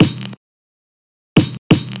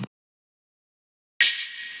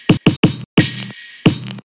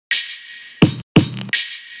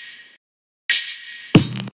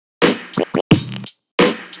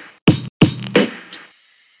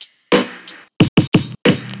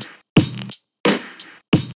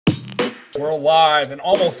We're live and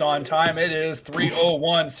almost on time. It is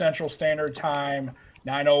 3:01 Central Standard Time,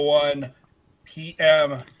 9:01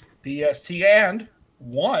 p.m. BST, and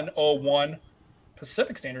 1:01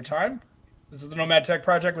 Pacific Standard Time. This is the Nomad Tech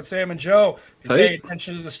Project with Sam and Joe. If you pay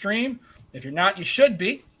attention to the stream, if you're not, you should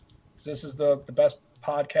be. This is the best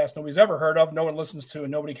podcast nobody's ever heard of, no one listens to,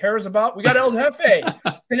 and nobody cares about. We got El Jefe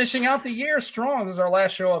finishing out the year strong. This is our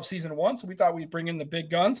last show of season 1, so we thought we'd bring in the big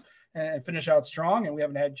guns and finish out strong, and we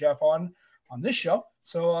haven't had Jeff on this show.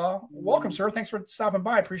 So welcome, sir. Thanks for stopping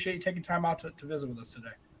by. I appreciate you taking time out to visit with us today.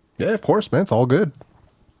 Yeah, of course, man. It's all good.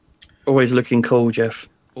 Always looking cool, Jeff.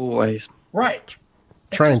 Always. Right.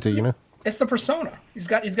 Trying to. It's the persona. He's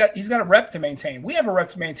got a rep to maintain. We have a rep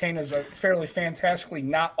to maintain as a fairly fantastically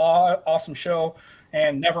not awesome show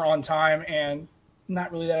and never on time and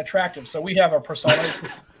not really that attractive. So we have a persona.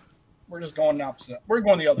 We're just going opposite. We're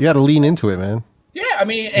going the other way. You got to lean into it, man. Yeah, I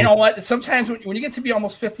mean, you know what? Sometimes when you get to be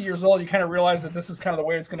almost 50 years old, you kind of realize that this is kind of the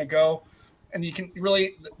way it's going to go. And you can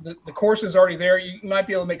really, the course is already there. You might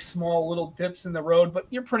be able to make small little dips in the road, but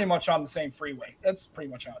you're pretty much on the same freeway. That's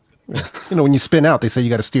pretty much how it's going to go. When you spin out, they say you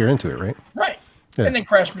got to steer into it, right? Right. Yeah. And then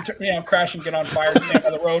crash and get on fire and stand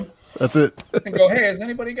by the road. That's it. And go, hey, has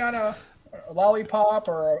anybody got a lollipop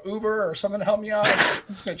or an Uber or something to help me out? I'm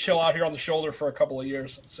just going to chill out here on the shoulder for a couple of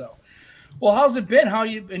years. So, well, how's it been? How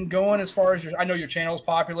you been going as far as I know your channel is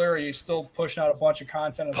popular. Are you still pushing out a bunch of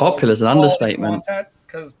content? Popular is an understatement.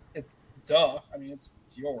 Because I mean, it's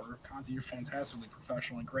your content. You're fantastically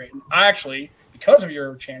professional and great. And I actually, because of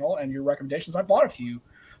your channel and your recommendations, I bought a few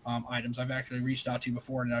items. I've actually reached out to you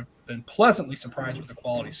before, and I've been pleasantly surprised with the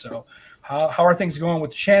quality. So, how are things going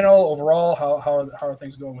with the channel overall? How are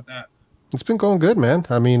things going with that? It's been going good, man.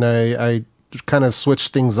 I mean, I kind of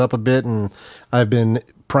switched things up a bit, and I've been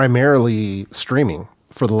primarily streaming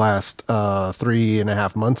for the last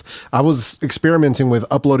 3.5 months. I was experimenting with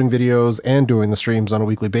uploading videos and doing the streams on a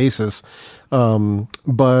weekly basis.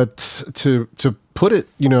 But to put it,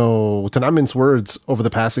 to not mince words, over the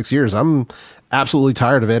past 6 years, I'm absolutely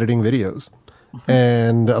tired of editing videos.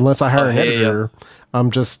 And unless I hire an editor,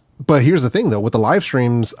 but here's the thing, though, with the live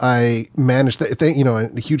streams, I managed to,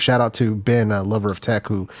 a huge shout out to Ben, Lover of Tech,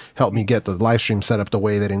 who helped me get the live stream set up the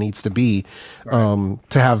way that it needs to be, right.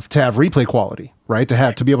 to have replay quality, right?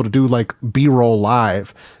 To be able to do like B-roll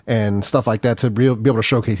live and stuff like that, to be able to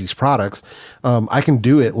showcase these products. I can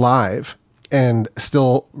do it live and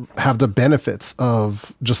still have the benefits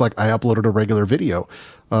of just like I uploaded a regular video.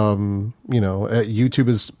 YouTube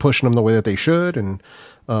is pushing them the way that they should, and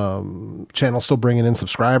channel's still bringing in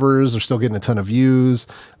subscribers. They're still getting a ton of views.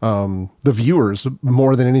 The viewers,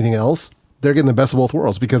 more than anything else, they're getting the best of both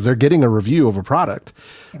worlds because they're getting a review of a product.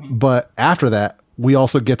 Mm-hmm. But after that, we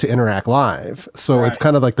also get to interact live. So It's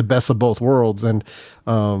kind of like the best of both worlds. And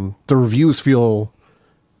the reviews feel,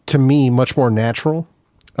 to me, much more natural.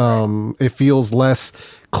 It feels less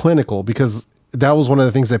clinical because that was one of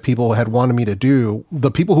the things that people had wanted me to do. The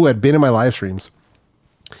people who had been in my live streams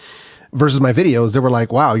versus my videos, they were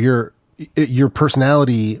like, wow, your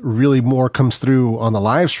personality really more comes through on the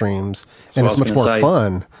live streams, and it's much more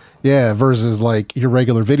fun. Yeah, versus like your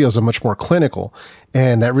regular videos are much more clinical.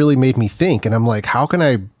 And that really made me think. And I'm like, how can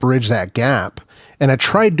I bridge that gap? And I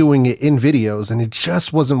tried doing it in videos, and it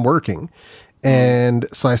just wasn't working. And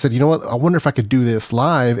so I said, you know what? I wonder if I could do this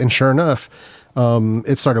live. And sure enough,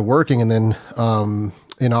 it started working. And then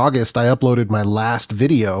in August, I uploaded my last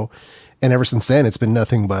video. And ever since then, it's been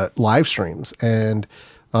nothing but live streams. And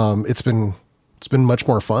it's been much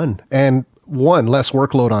more fun. And less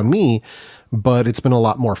workload on me, but it's been a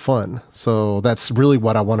lot more fun. So that's really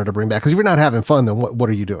what I wanted to bring back. Because if you're not having fun, then what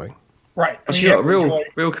are you doing? Right. You got a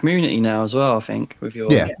real community now as well, I think, with your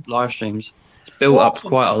live streams. It's built up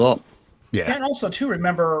quite a lot. Yeah. And also, too,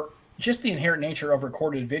 remember just the inherent nature of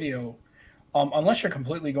recorded video, unless you're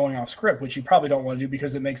completely going off script, which you probably don't want to do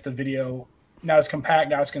because it makes the video not as compact,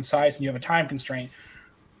 not as concise, and you have a time constraint.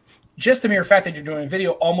 Just the mere fact that you're doing a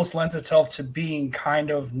video almost lends itself to being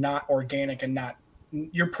kind of not organic and not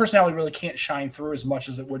your personality really can't shine through as much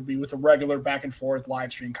as it would be with a regular back and forth live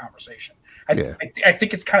stream conversation. I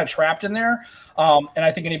think it's kind of trapped in there. And I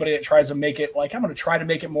think anybody that tries to make it like, I'm going to try to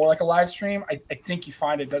make it more like a live stream, I think you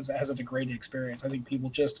find it has a degraded experience. I think people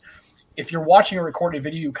just, if you're watching a recorded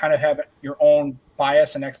video, you kind of have your own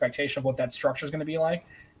bias and expectation of what that structure is going to be like.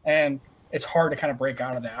 And it's hard to kind of break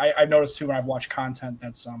out of that. I've noticed too when I've watched content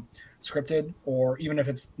that's scripted, or even if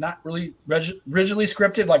it's not really rigidly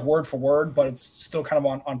scripted, like word for word, but it's still kind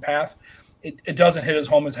of on path, it doesn't hit as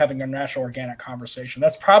home as having a natural organic conversation.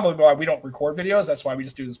 That's probably why we don't record videos. That's why we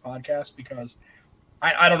just do this podcast, because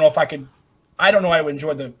I don't know if I could. I don't know. I would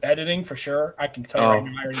enjoy the editing for sure. I can tell you right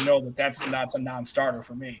now. I already know that's a non-starter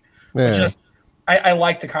for me. But just I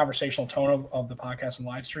like the conversational tone of the podcast and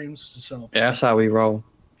live streams. So yeah, that's how we roll.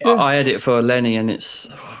 Yeah. I edit for Lenny, and it's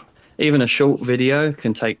even a short video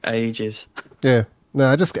can take ages. Yeah. No,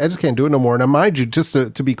 I just can't do it no more. Now, mind you, just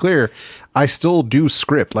to be clear, I still do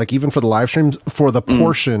script, like even for the live streams, for the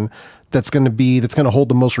portion that's going to hold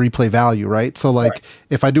the most replay value, right? So like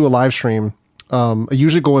if I do a live stream, I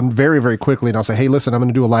usually go in very, very quickly and I'll say, hey, listen, I'm going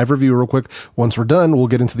to do a live review real quick. Once we're done, we'll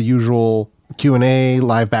get into the usual Q&A,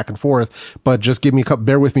 live back and forth, but just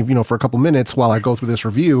bear with me, for a couple minutes while I go through this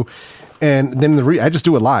review. And then I just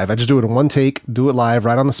do it live. I just do it in one take, do it live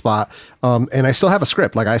right on the spot. And I still have a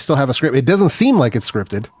script. Like I still have a script. It doesn't seem like it's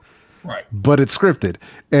scripted, right? But it's scripted.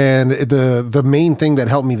 And the main thing that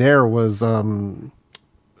helped me there was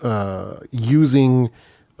using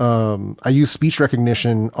I use speech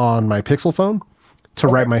recognition on my Pixel phone to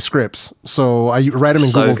write my scripts. So I write them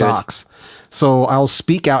in Google Docs. So I'll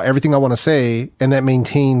speak out everything I want to say, and that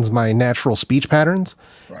maintains my natural speech patterns.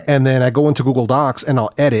 Right. And then I go into Google Docs and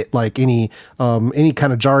I'll edit like any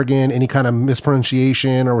kind of jargon, any kind of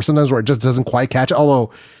mispronunciation, or sometimes where it just doesn't quite catch it.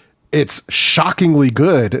 Although it's shockingly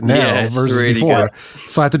good now versus really before. Good.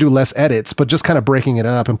 So I have to do less edits, but just kind of breaking it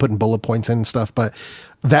up and putting bullet points in and stuff. But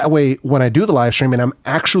that way, when I do the live stream and I'm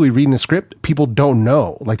actually reading the script, people don't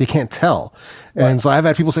know, like they can't tell. Right. And so I've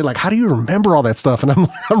had people say like, how do you remember all that stuff? And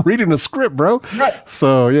I'm reading a script, bro. Right.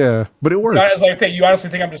 So yeah, but it works. As I say, you honestly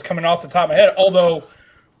think I'm just coming off the top of my head. Although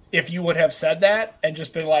if you would have said that and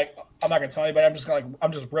just been like, I'm not going to tell anybody,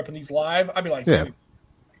 I'm just ripping these live. I'd be like, dude, that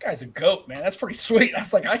guy's a goat, man. That's pretty sweet. I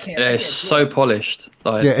was like, I can't. Yeah, it's so polished.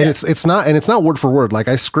 Like, and it's not word for word. Like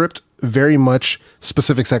I script very much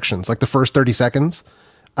specific sections, like the first 30 seconds.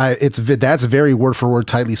 That's very word for word,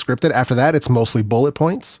 tightly scripted. After that, it's mostly bullet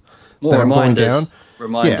points that I'm going down.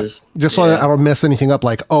 Reminders. Yeah, just so that I don't mess anything up.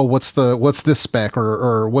 Like, oh, what's this spec,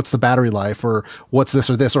 or what's the battery life, or what's this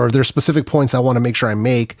or this, or if there's specific points I want to make sure I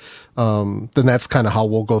make. Then that's kind of how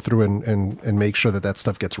we'll go through and make sure that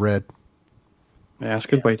stuff gets read. Yeah, that's a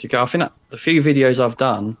good way to go. I think that the few videos I've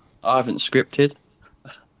done, I haven't scripted,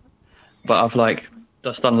 but I've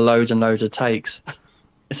just done loads and loads of takes.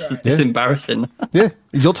 It's embarrassing. Yeah,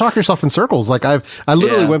 you'll talk yourself in circles. Like I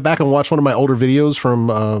literally went back and watched one of my older videos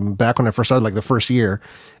from back when I first started, like the first year,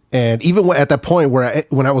 and even at that point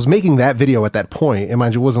when I was making that video at that point, and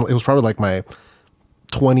mind you, it was probably like my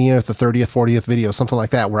 20th, the 30th, 40th video, something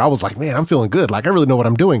like that, where I was like, man, I'm feeling good. Like I really know what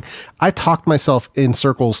I'm doing. I talked myself in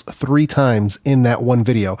circles 3 times in that one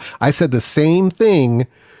video. I said the same thing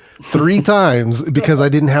 3 times because I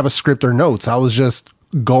didn't have a script or notes. I was just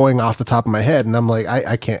going off the top of my head, and I'm like,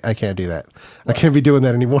 I can't do that. I can't be doing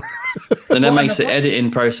that anymore. And that makes the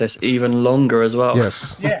editing process even longer as well.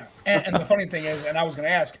 Yes. Yeah. And the funny thing is, and I was going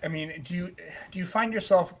to ask, I mean, do you find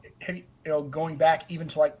yourself, going back even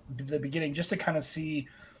to like the beginning, just to kind of see,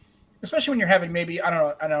 especially when you're having maybe, I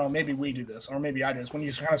don't know, maybe we do this, or maybe I do this, when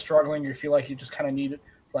you're kind of struggling, you feel like you just kind of need it.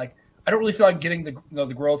 It's like, I don't really feel like getting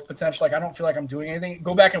the growth potential. Like I don't feel like I'm doing anything.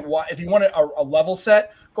 Go back and watch. If you want a level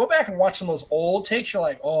set, go back and watch some of those old takes. You're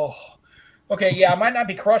like, oh, okay, yeah, I might not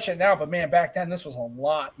be crushing it now, but man, back then this was a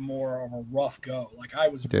lot more of a rough go. Like I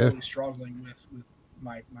was really struggling with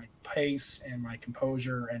my pace and my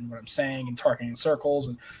composure and what I'm saying and talking in circles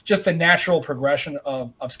and just the natural progression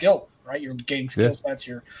of skill. Right, you're gaining skill sets.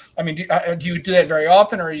 Do you do that very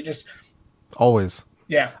often, or are you just always?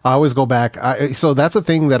 Yeah, I always go back. So that's a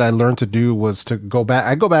thing that I learned to do, was to go back.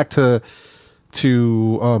 I go back to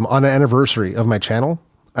on an anniversary of my channel.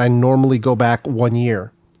 I normally go back 1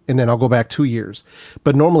 year, and then I'll go back 2 years.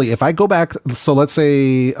 But normally, if I go back, so let's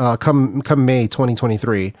say come May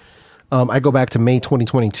 2023, I go back to May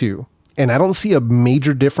 2022, and I don't see a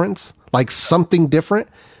major difference, like something different,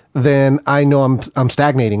 then I know I'm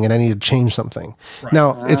stagnating and I need to change something. Right.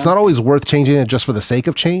 Now, it's not always worth changing it just for the sake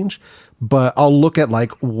of change, but I'll look at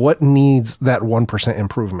like what needs that 1%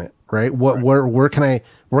 improvement, right? Where can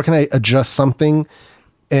I adjust something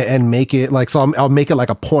and make it like, so I'll make it like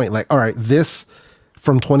a point, like, all right, this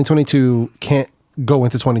from 2022 can't go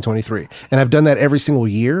into 2023. And I've done that every single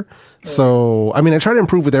year. So, I mean, I try to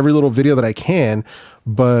improve with every little video that I can,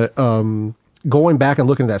 but going back and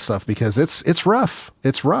looking at that stuff, because it's rough.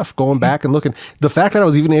 It's rough going back and looking. The fact that I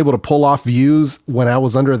was even able to pull off views when I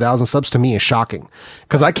was under 1,000 subs, to me, is shocking,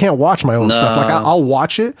 because I can't watch my own stuff. Like I'll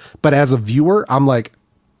watch it, but as a viewer, I'm like,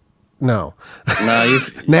 no,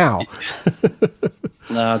 now.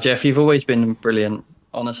 No, Jeff, you've always been brilliant.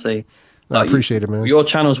 Honestly, I appreciate it, man. Your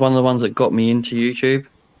channel is one of the ones that got me into YouTube,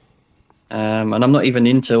 and I'm not even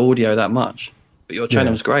into audio that much, but your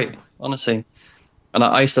channel is great, honestly. And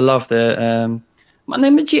I used to love the My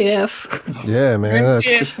name is Jeff. Yeah, man. That's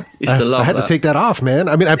Just used to love I had that. to take that off, man.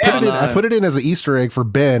 I mean, I put it in. I I know. put it in as an Easter egg for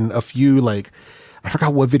Ben. A few I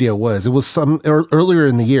forgot what video it was. It was some earlier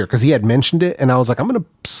in the year because he had mentioned it, and I was like, I'm gonna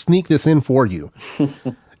sneak this in for you.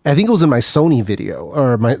 I think it was in my Sony video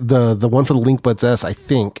or the one for the Link Buds S, I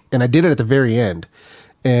think, and I did it at the very end,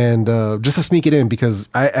 and just to sneak it in because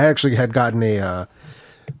I actually had gotten a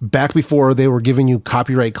back before they were giving you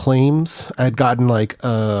copyright claims. I had gotten like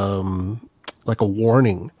a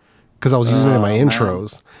warning because I was using it in my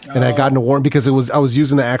intros, and I got a warning because I was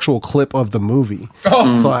using the actual clip of the movie.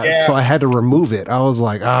 So I had to remove it. I was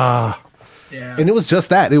like, Yeah. and it was just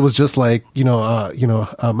that. It was just like,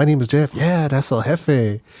 my name is Jeff. Yeah, that's El Jefe.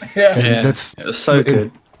 Yeah. And Yeah, that's it was so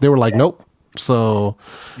good. They were like, nope. So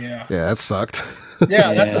Yeah. yeah, that sucked.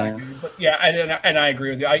 Yeah, that's Yeah. not good. But yeah, and I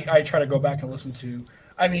agree with you. I try to go back and listen to.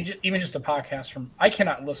 I mean, even just a podcast from. I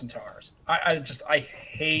cannot listen to ours. I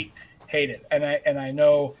hate it, and I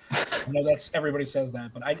know that's everybody says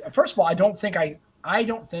that. But first of all, I don't think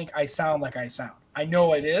I sound like I sound. I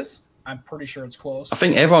know it is. I'm pretty sure it's close. I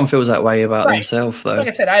think everyone feels that way about themselves, though. Like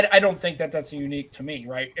I said, I don't think that's unique to me,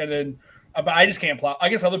 right? And then, but I just can't plow. I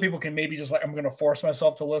guess other people can maybe just like I'm going to force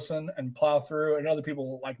myself to listen and plow through, and other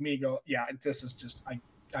people like me go, yeah, this is just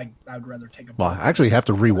I'd rather take a. Well, I actually have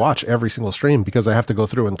to rewatch every single stream because I have to go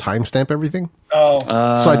through and timestamp everything. Oh,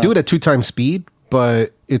 So I do it at 2x speed,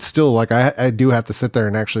 but it's still like I do have to sit there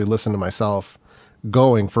and actually listen to myself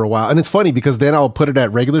going for a while. And it's funny because then I'll put it at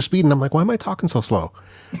regular speed and I'm like, why am I talking so slow?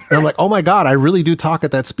 And I'm like, oh my God, I really do talk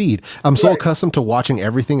at that speed. I'm so accustomed to watching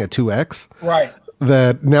everything at 2x right.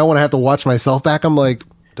 that now when I have to watch myself back, I'm like,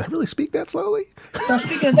 did I really speak that slowly? Now,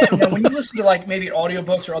 speaking of that, now, when you listen to like maybe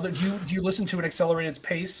audiobooks or other, do you listen to an accelerated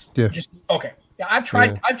pace? Yeah. Just okay. Yeah, I've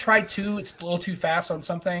tried to. It's a little too fast on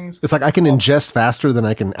some things. It's like I can ingest faster than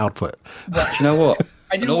I can output. Do you know what?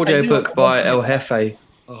 An audiobook by El Yeah. Jefe.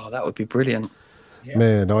 Oh, that would be brilliant. Yeah.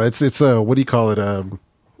 Man, no, it's what do you call it?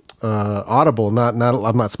 Audible. Not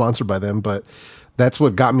I'm not sponsored by them, but that's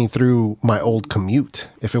what got me through my old commute.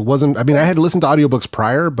 If it wasn't, I mean, I had listened to audiobooks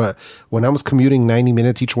prior, but when I was commuting 90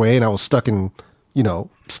 minutes each way and I was stuck in,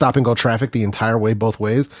 stop and go traffic the entire way, both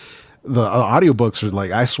ways, the audiobooks are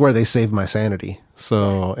like, I swear they saved my sanity.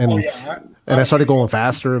 So, and I started going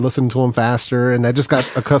faster, listening to them faster, and I just got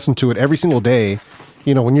accustomed to it every single day.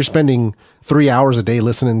 When you're spending 3 hours a day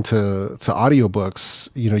listening to audiobooks,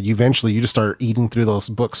 you eventually just start eating through those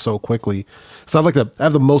books so quickly. So I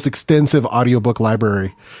have the most extensive audiobook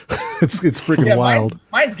library. it's freaking wild.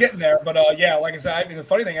 Mine's getting there, but like I said, I mean, the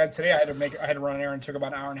funny thing today I had to run an errand. It took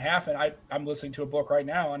about an hour and a half, and I'm listening to a book right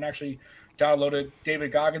now, and actually downloaded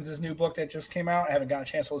David Goggins' new book that just came out. I haven't gotten a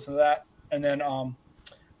chance to listen to that, and then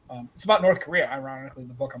it's about North Korea. Ironically,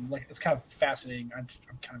 the book it's kind of fascinating. I'm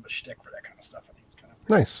kind of a shtick for that kind of stuff. I think it's kind of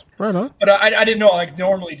nice, right on. But I didn't know. Like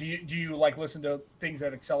normally, do you like listen to things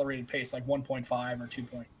at accelerated pace, like 1.5 or 2.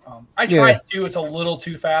 I tried to. It's a little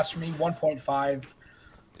too fast for me. 1.5.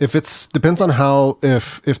 If depends on how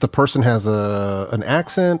if the person has an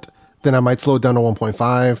accent, then I might slow it down to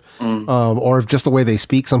 1.5. Or if just the way they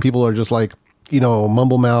speak, some people are just like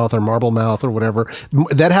mumble mouth or marble mouth or whatever.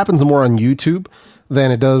 That happens more on YouTube than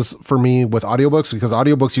it does for me with audiobooks, because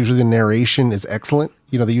audiobooks usually the narration is excellent.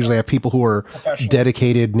 They usually have people who are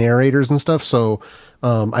dedicated narrators and stuff. So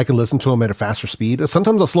I can listen to them at a faster speed.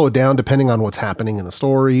 Sometimes I'll slow it down depending on what's happening in the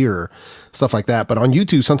story or stuff like that. But on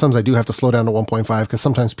YouTube, sometimes I do have to slow down to 1.5 because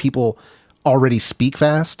sometimes people already speak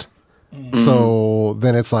fast. So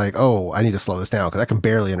then it's like, oh, I need to slow this down because I can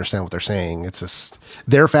barely understand what they're saying. It's just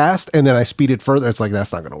they're fast, and then I speed it further. It's like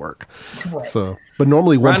that's not going to work. Right. So, but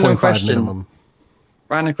normally 1.5 minimum.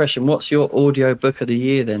 Random question: what's your audio book of the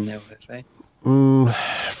year then, Jefe?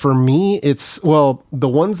 For me, it's the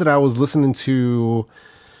ones that I was listening to.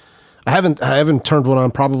 I haven't turned one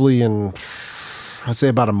on probably in I'd say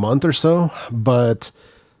about a month or so. But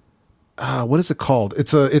what is it called?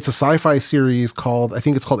 It's a sci-fi series called, I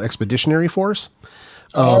think it's called Expeditionary Force.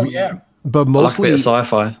 But mostly I like a bit of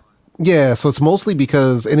sci-fi. Yeah, so it's mostly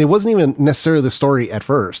because, and it wasn't even necessarily the story at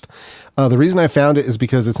first. The reason I found it is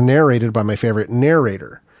because it's narrated by my favorite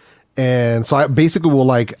narrator. And so I basically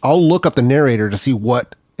I'll look up the narrator to see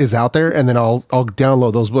what is out there, and then I'll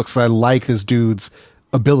download those books. I like this dude's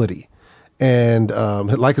ability and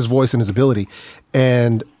like his voice and his ability.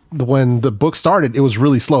 And when the book started, it was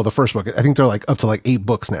really slow. The first book, I think they're up to 8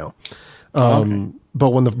 books now. But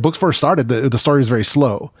when the books first started, the story is very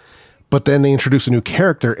slow. But then they introduced a new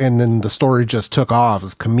character, and then the story just took off.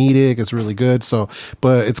 It's comedic. It's really good. So,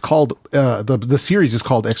 but it's called the series is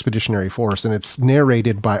called Expeditionary Force, and it's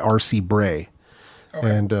narrated by R.C. Bray. Okay.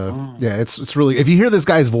 And it's really, if you hear this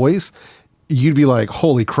guy's voice, you'd be like,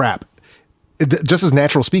 holy crap! just his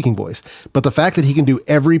natural speaking voice. But the fact that he can do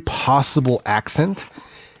every possible accent,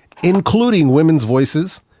 including women's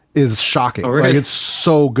voices, is shocking. Oh, really? Like, it's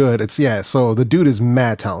so good. So the dude is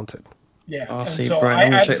mad talented. Yeah. I'll and see, so Brian. I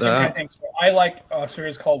I'm have the gonna check same that kind out. of thing. So I like a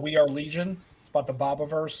series called We Are Legion. It's about the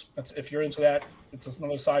Bobaverse. That's, if you're into that, it's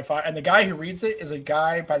another sci-fi. And the guy who reads it is a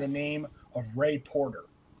guy by the name of Ray Porter.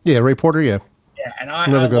 Yeah, Ray Porter, yeah. Yeah, and I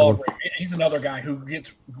Another good love one. Ray. He's another guy who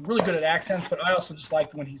gets really good at accents, but I also just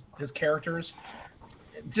like when his characters,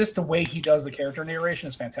 just the way he does the character narration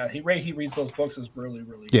is fantastic. He reads those books is really,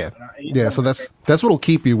 really Yeah. good. He's one of So my that's favorites. what'll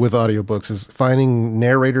keep you with audiobooks is finding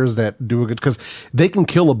narrators that do a good, because they can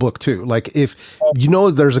kill a book too. Like, if you know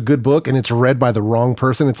there's a good book and it's read by the wrong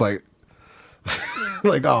person, it's like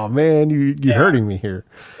like, oh man, you're hurting me here.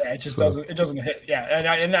 Yeah, it just doesn't hit. Yeah,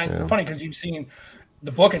 and it's funny because you've seen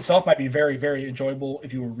the book itself might be very, very enjoyable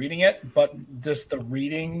if you were reading it, but just the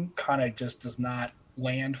reading kind of just does not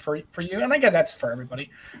land for you. And I get that's for everybody,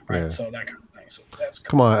 right? Yeah. So that kind of thing. So that's cool.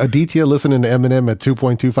 Come on, Aditya listening to Eminem at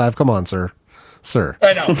 2.25. Come on, sir.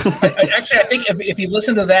 I know. I think if you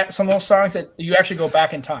listen to some of those songs, that you actually go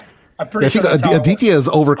back in time. I'm pretty sure that's how it works. Aditya is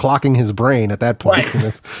overclocking his brain at that point.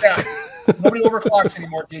 Right. Yeah. Nobody overclocks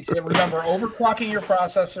anymore, Aditya. Remember, overclocking your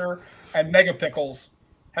processor and megapixels,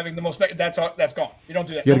 having the most that's gone. You don't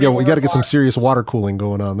do that. You got to get some serious water cooling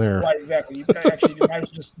going on there. Right, exactly. You might as well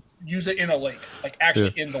just use it in a lake, like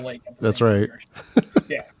actually in the lake. At the That's same right. time.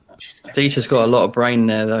 Yeah. Teacher's got a lot of brain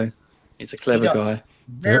there, though. He's a clever guy.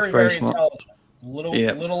 Very, very very smart. intelligent.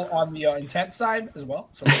 Little on the intense side as well.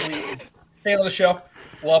 So fan of the show,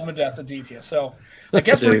 love him to death, Aditya. So I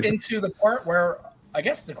guess we're into the part where I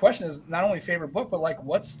guess the question is not only favorite book, but like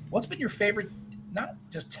what's been your favorite, not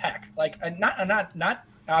just tech, like not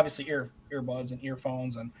obviously earbuds and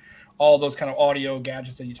earphones and all those kind of audio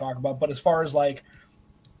gadgets that you talk about, but as far as like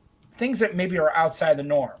things that maybe are outside the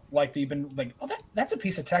norm, like you've been like, oh, that's a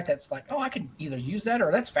piece of tech that's like, oh, I could either use that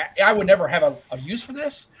or that's I would never have a use for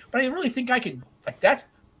this, but I really think I could, like, that's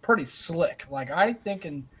pretty slick. Like I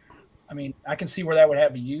can see where that would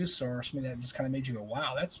have a use, or something that just kind of made you go,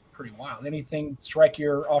 wow, that's pretty wild. Anything strike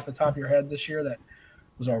you off the top of your head this year that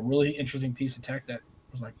was a really interesting piece of tech that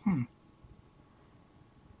was like,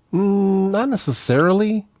 Not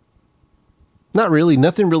necessarily. Not really.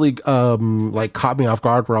 Nothing really like caught me off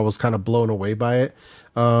guard where I was kind of blown away by it.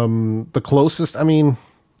 The closest, I mean,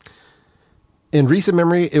 in recent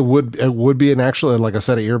memory, it would be an actual, like I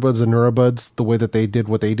said, earbuds and neurobuds. The way that they did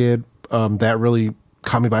what they did, that really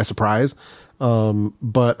caught me by surprise.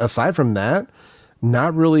 But aside from that,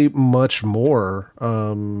 not really much more.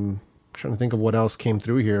 Trying to think of what else came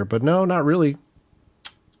through here, but no, not really.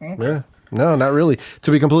 okay. Yeah. No, not really.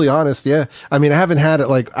 To be completely honest, yeah. I mean, I haven't had it,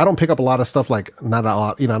 like, I don't pick up a lot of stuff, like, not a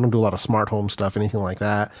lot, I don't do a lot of smart home stuff, anything like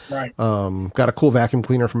that. Right. Got a cool vacuum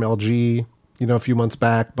cleaner from LG, a few months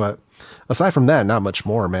back, but aside from that, not much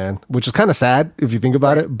more, man, which is kind of sad if you think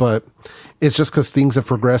about it, but it's just because things have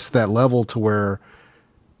progressed to that level to where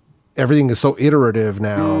everything is so iterative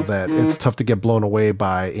now that it's tough to get blown away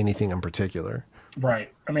by anything in particular. Right.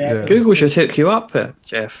 I mean, Yeah. Google should hook you up,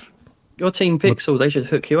 Jeff. Your Team Pixel, they should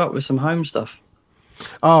hook you up with some home stuff.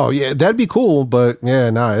 Oh yeah, that'd be cool, but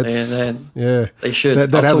yeah, no, it's they should.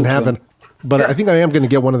 That I'll hasn't talk to happened. them. But I think I am going to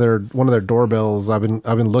get one of their doorbells. I've been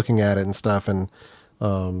looking at it and stuff, and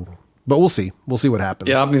but we'll see what happens.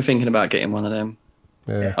 Yeah, I've been thinking about getting one of them.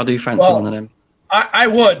 Yeah. I do fancy one of them. I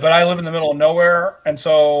would, but I live in the middle of nowhere, and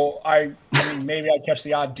so I mean, maybe I'd catch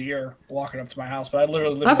the odd deer walking up to my house, but I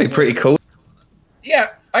literally live. That'd be pretty cool. Yeah,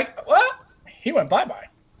 he went bye-bye.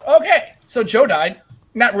 Okay, so Joe died.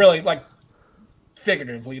 Not really, like,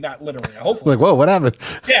 figuratively, not literally. Hopefully. Like, whoa, what happened?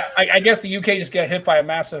 Yeah, I guess the UK just got hit by a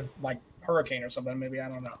massive, like, hurricane or something. Maybe, I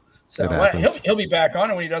don't know. So he'll be back on,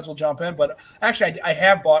 and when he does, we'll jump in. But actually, I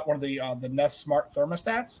have bought one of the Nest Smart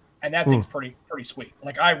thermostats, and that thing's pretty sweet.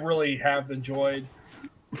 Like, I really have enjoyed.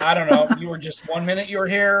 I don't know. You were just 1 minute you were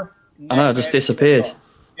here. I know, it just disappeared.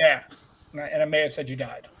 Yeah, and I may have said you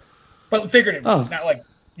died, but figuratively, it's not like.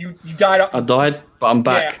 You died. I died, but I'm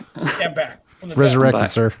back. Yeah, I'm back. From the Resurrected, back.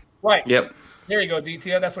 sir. Right. Yep. There you go,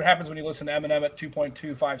 DTO. That's what happens when you listen to Eminem at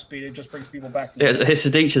 2.25 speed. It just brings people back. Yeah, it's the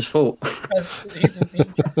teacher's fault. But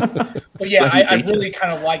yeah, I really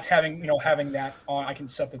kind of liked having that on. I can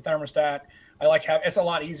set the thermostat. I like it's a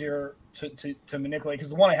lot easier to manipulate, because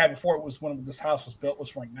the one I had before, it was when this house was built, was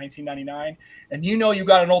from like 1999, and you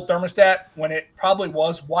got an old thermostat when it probably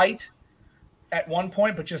was white at one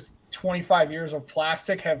point, but just 25 years of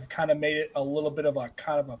plastic have kind of made it a little bit of a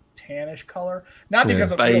kind of a tannish color. Not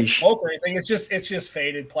because of smoke or anything. It's just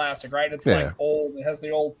faded plastic, right? It's like old. It has the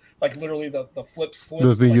old, like literally the flip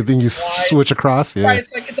slits. The thing you switch across. Yeah. Right.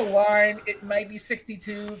 It's like it's a line. It might be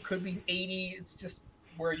 62, could be 80. It's just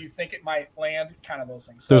where you think it might land, kind of those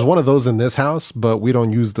things. So, there's one of those in this house, but we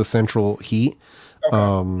don't use the central heat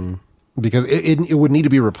because it would need to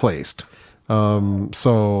be replaced. But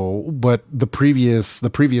the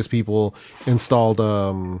previous people installed,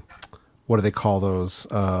 what do they call those?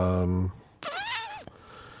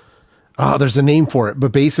 There's a name for it,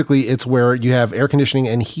 but basically it's where you have air conditioning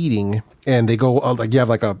and heating, and they go like you have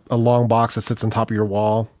like a long box that sits on top of your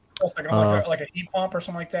wall. It's like a heat pump or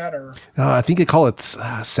something like that, or I think they call it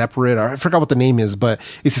separate. Or I forgot what the name is, but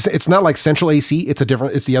it's not like central AC. It's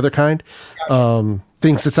the other kind. Gotcha.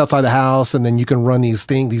 Thing sits outside the house, and then you can run these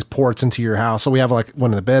ports into your house. So we have like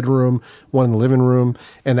one in the bedroom, one in the living room,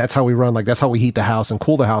 and that's how we run. Like that's how we heat the house and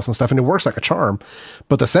cool the house and stuff. And it works like a charm.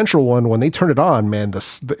 But the central one, when they turn it on, man,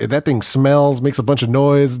 that thing smells, makes a bunch of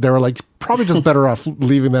noise. They were like, probably just better off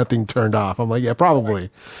leaving that thing turned off. I'm like, yeah, probably.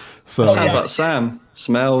 So sounds like Sam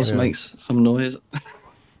smells, makes some noise.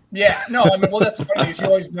 Yeah, no, I mean, well, that's funny. You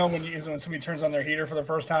always know when somebody turns on their heater for the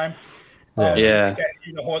first time. All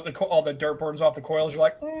the dirt burns off the coils. You're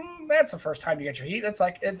like, that's the first time you get your heat. It's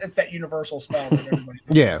like it's that universal smell that everybody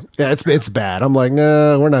knows. Yeah, it's bad. I'm like,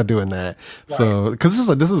 no, we're not doing that. Right. So because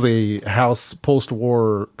this is a house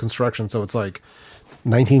post-war construction, so it's like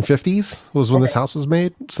 1950s was when this house was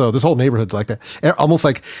made. So this whole neighborhood's like that. Almost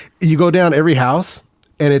like you go down every house,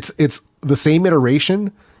 and it's the same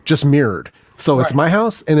iteration, just mirrored. So it's my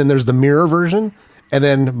house, and then there's the mirror version, and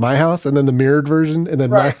then my house, and then the mirrored version, and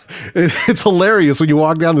then it's hilarious when you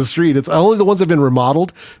walk down the street. It's only the ones that have been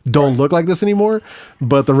remodeled don't look like this anymore,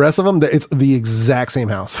 but the rest of them, it's the exact same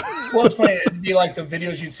house. Well, it's funny. It'd be like the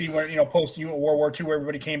videos you'd see where, post World War II, where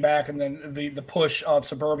everybody came back, and then the push of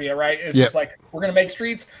suburbia, right? It's just like, we're going to make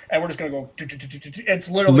streets, and we're just going to go. It's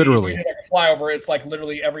literally like a flyover. It's like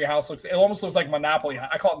literally every house it almost looks like Monopoly.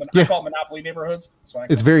 I call it Monopoly neighborhoods. So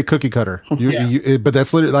it's very cookie cutter. But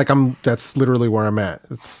that's literally that's literally where I'm at.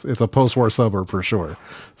 It's a post-war suburb for sure.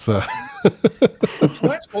 So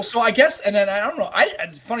that's cool. So I guess, and then I don't know.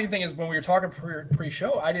 The funny thing is, when we were talking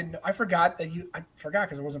pre-show, I forgot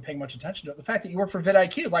because I wasn't paying much attention to it. The fact that you work for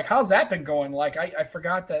vidIQ, like, how's that been going? Like, I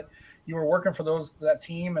forgot that you were working for that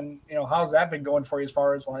team, and how's that been going for you as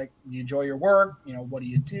far as like, you enjoy your work? What do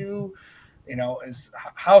you do?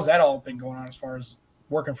 How's that all been going on as far as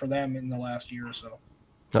working for them in the last year or so?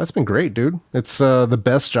 That's been great, dude. It's the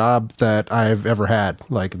best job that I've ever had,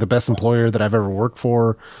 like the best employer that I've ever worked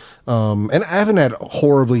for. And I haven't had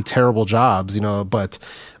horribly terrible jobs, but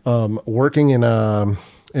working in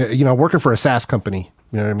working for a SaaS company,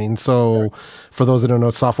 you know what I mean? So for those that don't know,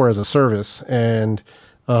 software as a service, and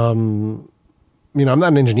I'm not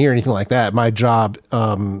an engineer or anything like that. My job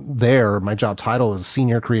my job title is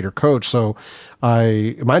senior creator coach. So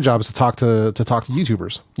my job is to talk to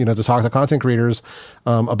YouTubers, to talk to content creators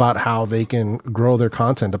about how they can grow their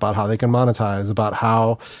content, about how they can monetize, about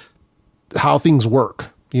how things work,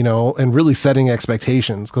 and really setting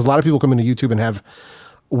expectations. Because a lot of people come into YouTube and have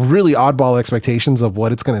really oddball expectations of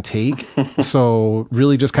what it's going to take. So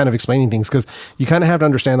really just kind of explaining things, because you kind of have to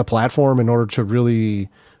understand the platform in order to really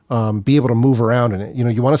be able to move around in it.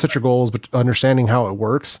 You want to set your goals, but understanding how it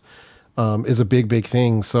works is a big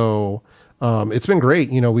thing. So it's been great.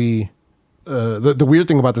 The weird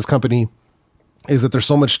thing about this company is that there's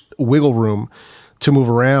so much wiggle room to move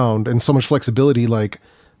around and so much flexibility. Like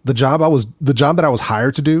the job that I was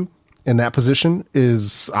hired to do in that position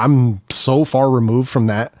I'm so far removed from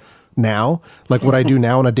that now. Like what I do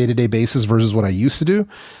now on a day-to-day basis versus what I used to do.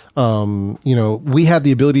 We had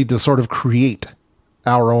the ability to sort of create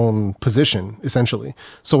our own position, essentially.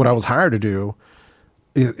 So what I was hired to do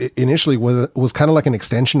initially was kind of like an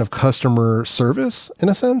extension of customer service in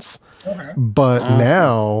a sense. Okay. But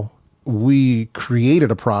now we created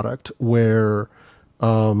a product where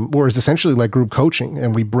it's essentially like group coaching,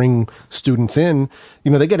 and we bring students in,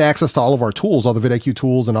 they get access to all of our tools, all the vidIQ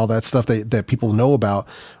tools and all that stuff that people know about.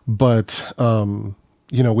 But,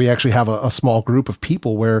 we actually have a small group of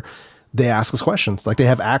people where they ask us questions. Like they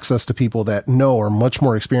have access to people that are much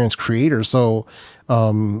more experienced creators. So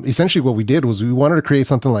essentially what we did was we wanted to create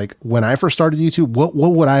something like, when I first started YouTube, what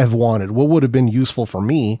would I have wanted? What would have been useful for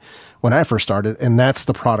me when I first started? And that's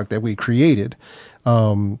the product that we created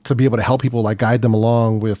to be able to help people, like guide them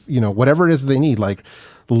along with, whatever it is that they need, like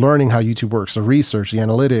learning how YouTube works, the research, the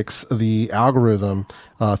analytics, the algorithm,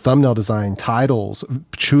 thumbnail design, titles,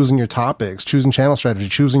 choosing your topics, choosing channel strategy,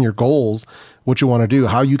 choosing your goals, what you want to do,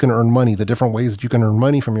 how you can earn money, the different ways that you can earn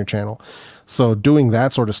money from your channel. So doing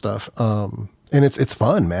that sort of stuff. And it's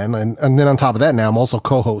fun, man. And then on top of that, now I'm also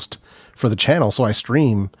co-host for the channel. So I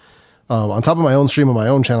stream, on top of my own stream on my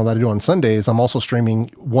own channel that I do on Sundays. I'm also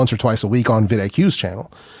streaming once or twice a week on vidIQ's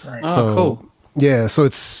channel. Right. So, cool. Yeah, so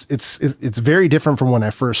it's very different from when I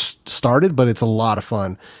first started, but it's a lot of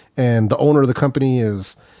fun. And the owner of the company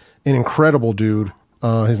is an incredible dude.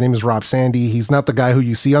 His name is Rob Sandy. He's not the guy who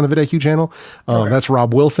you see on the vidIQ channel. Okay. That's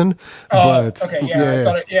Rob Wilson. But okay,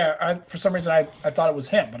 yeah. I thought for some reason I thought it was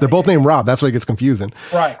him. But they're both named Rob. That's why it gets confusing.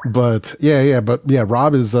 Right. But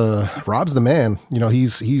Rob is Rob's the man. You know,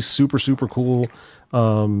 he's super cool.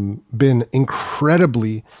 Been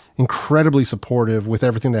incredibly supportive with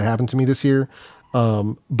everything that happened to me this year.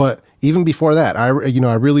 But even before that, I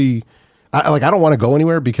don't want to go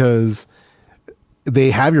anywhere because they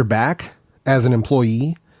have your back as an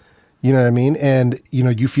employee, you know what I mean? And, you know,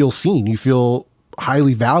 you feel seen, you feel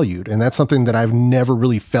highly valued. And that's something that I've never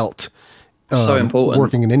really felt, so important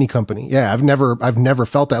working in any company. Yeah. I've never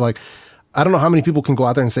felt that. Like, I don't know how many people can go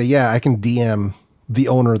out there and say, yeah, I can DM the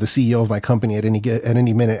owner or the CEO of my company at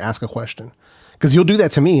any minute, ask a question. Because you'll do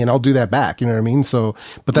that to me and I'll do that back. You know what I mean? So,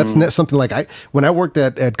 but that's something like when I worked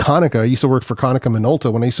at Konica, I used to work for Konica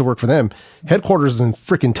Minolta. When I used to work for them, headquarters is in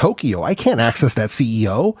freaking Tokyo. I can't access that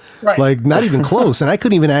CEO, right. Like not even close. And I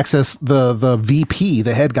couldn't even access the VP,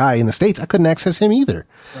 the head guy in the States. I couldn't access him either.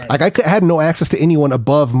 Right. Like I had no access to anyone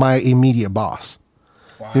above my immediate boss.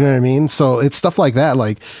 Wow. You know what I mean? So it's stuff like that.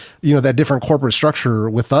 Like, you know, that different corporate structure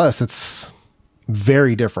with us, it's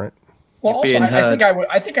very different. Well, also,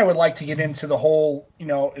 I think I would like to get into the whole, you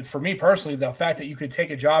know, for me personally, the fact that you could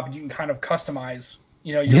take a job and you can kind of customize,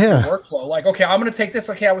 you know, your workflow. Like, okay, I'm going to take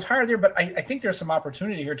this. Okay, I was hired there, but I think there's some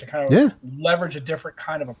opportunity here to kind of leverage a different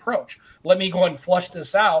kind of approach. Let me go and flush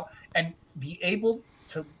this out and be able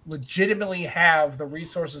to legitimately have the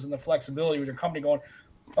resources and the flexibility with your company going,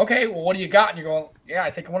 okay, well, what do you got? And you're going, yeah,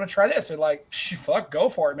 I think I want to try this. They're like, fuck, go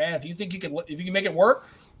for it, man. If you think if you can make it work,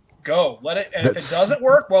 go, let it. And if it doesn't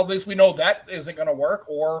work, well, at least we know that isn't going to work,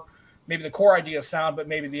 or maybe the core idea is sound, but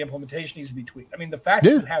maybe the implementation needs to be tweaked. I mean, the fact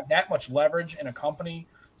that you have that much leverage in a company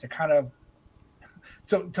to kind of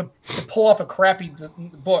to pull off a crappy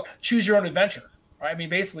book, choose your own adventure. Right? I mean,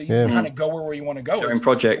 basically, you kind of go where you want to go. Your own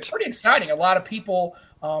project. It's pretty exciting. A lot of people,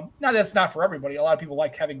 now that's not for everybody. A lot of people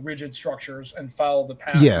like having rigid structures and follow the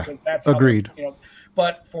path. Yeah, because that's agreed. You know,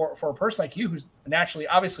 but for a person like you, who's naturally,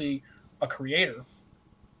 obviously, a creator,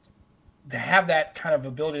 to have that kind of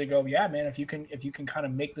ability to go, yeah, man, if you can kind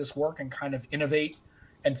of make this work and kind of innovate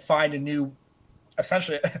and find a new,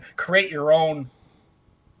 essentially create your own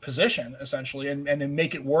position, essentially, and then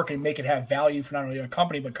make it work and make it have value for not only a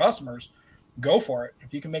company but customers, go for it.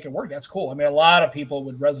 If you can make it work, that's cool. I mean, a lot of people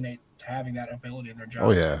would resonate to having that ability in their job.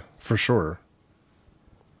 Oh yeah, for sure.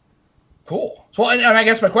 Cool. So, and I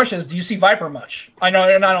guess my question is, do you see Viper much? I know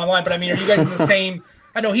they're not online, but I mean, are you guys in the same?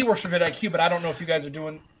 I know he works for vidIQ, but I don't know if you guys are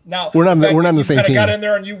doing now. We're not in the same team. Got in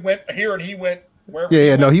there and you went here and he went where?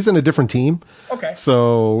 Yeah. No, he's in a different team. Okay.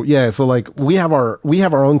 So yeah, so like we have our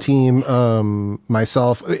own team.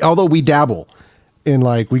 Myself, although we dabble in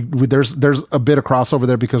like there's a bit of crossover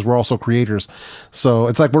there because we're also creators. So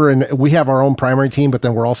it's like we have our own primary team, but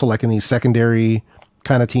then we're also like in these secondary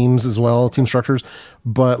kind of teams as well, team structures.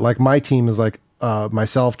 But like my team is like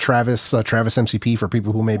myself, Travis MCP for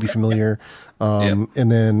people who may be familiar.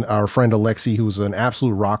 And then our friend Alexi, who's an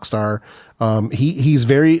absolute rock star. He's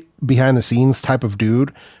very behind the scenes type of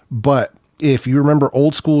dude. But if you remember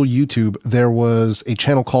old school YouTube, there was a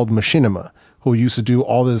channel called Machinima who used to do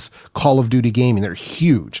all this Call of Duty gaming. They're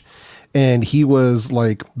huge. And he was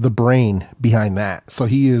like the brain behind that. So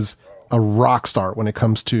he is a rock star when it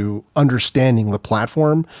comes to understanding the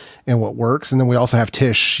platform and what works. And then we also have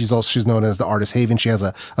Tish. She's known as the Artist Haven. She has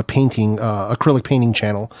a painting, acrylic painting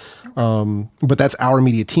channel. But that's our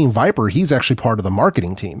media team. Viper, he's actually part of the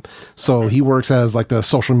marketing team. So he works as like the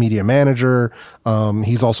social media manager.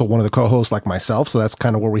 He's also one of the co-hosts like myself. So that's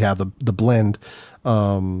kind of where we have the blend.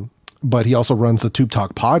 But he also runs the Tube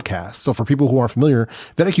Talk podcast. So for people who aren't familiar,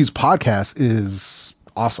 vidIQ's podcast is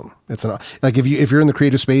awesome. It's like if you're in the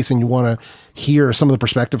creative space and you want to hear some of the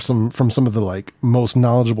perspectives from some of the like most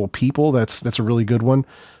knowledgeable people, that's a really good one.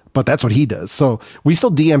 But that's what he does. So we still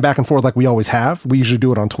DM back and forth like we always have. We usually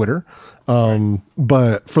do it on Twitter.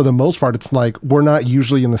 But for the most part, it's like we're not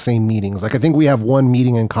usually in the same meetings. Like I think we have one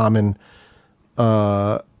meeting in common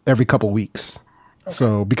every couple weeks. Okay.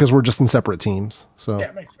 So because we're just in separate teams. So yeah,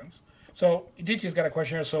 it makes sense. So DT's got a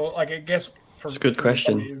question here. So like I guess it's a good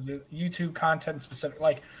question. Is it YouTube content specific,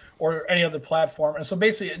 like, or any other platform? And so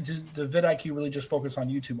basically, does vidIQ really just focus on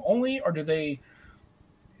YouTube only, or do they?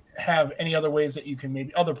 have any other ways that you can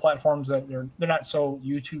maybe other platforms that they're not so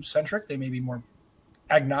YouTube centric. They may be more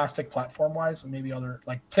agnostic platform wise, and maybe other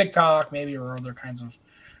like TikTok, maybe, or other kinds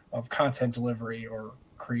of content delivery or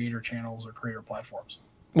creator channels or creator platforms.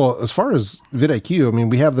 Well, as far as vidIQ, I mean,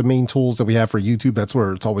 we have the main tools that we have for YouTube. That's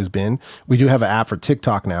where it's always been. We do have an app for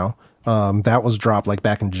TikTok now. That was dropped like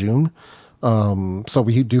back in June. So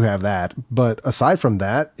we do have that. But aside from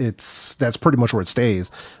that, that's pretty much where it stays.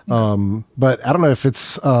 But I don't know if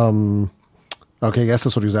it's, okay, I guess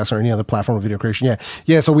that's what he was asking, or any other platform of video creation.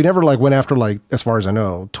 Yeah. So we never like went after, like, as far as I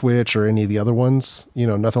know, Twitch or any of the other ones,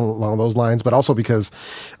 nothing along those lines, but also because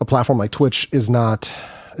a platform like Twitch it's not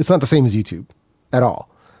the same as YouTube at all.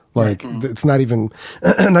 Like it's not even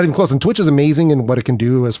close. And Twitch is amazing in what it can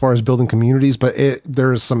do as far as building communities, but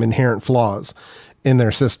there's some inherent flaws in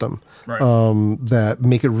their system that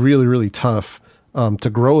make it really, really tough to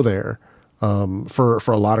grow there for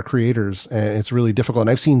a lot of creators. And it's really difficult. And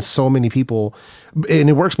I've seen so many people, and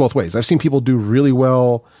it works both ways. I've seen people do really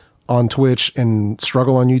well on Twitch and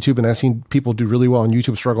struggle on YouTube, and I've seen people do really well on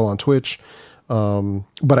YouTube, struggle on Twitch.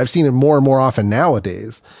 But I've seen it more and more often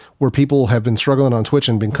nowadays where people have been struggling on Twitch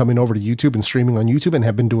and been coming over to YouTube and streaming on YouTube and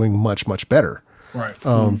have been doing much, much better. Right.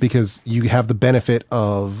 Because you have the benefit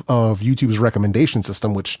of YouTube's recommendation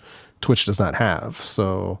system, which Twitch does not have.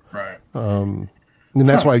 So, and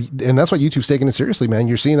that's why YouTube's taking it seriously, man.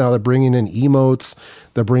 You're seeing how they're bringing in emotes,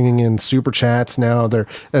 they're bringing in super chats. Now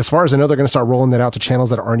as far as I know, they're going to start rolling that out to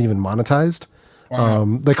channels that aren't even monetized. Wow.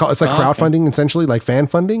 It's like crowdfunding, essentially, like fan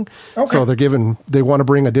funding. Okay. So they want to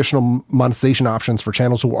bring additional monetization options for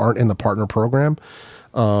channels who aren't in the partner program.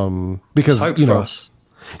 Because,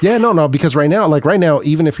 because right now,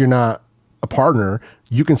 even if you're not a partner,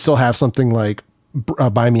 you can still have something like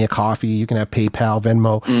buy me a coffee. You can have PayPal,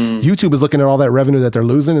 Venmo. YouTube is looking at all that revenue that they're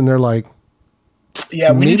losing, and they're like,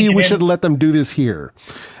 yeah, maybe we should let them do this here.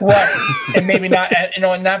 Right. And maybe not,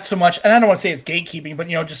 and not so much, and I don't want to say it's gatekeeping, but,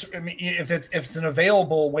 if it's an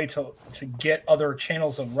available way to get other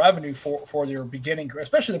channels of revenue for their beginning,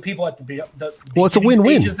 especially the people at the it's a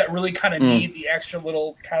win-win. Stages that really kind of need the extra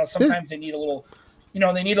little kind of, sometimes they need a little,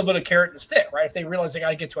 they need a bit of carrot and stick, right? If they realize they got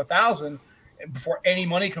to get to 1,000 before any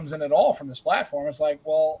money comes in at all from this platform, it's like,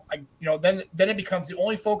 well, then it becomes, the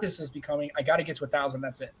only focus is becoming, I got to get to 1,000.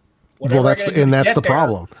 That's it. Well, that's the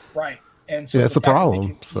problem, right? And so that's the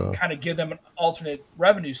problem. So kind of give them an alternate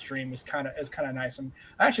revenue stream is kind of nice. And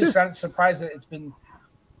I actually sounded surprised that it's been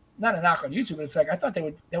not a knock on YouTube, but it's like I thought that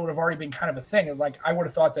would have already been kind of a thing. And like I would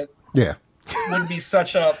have thought that wouldn't be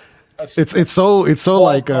such a it's so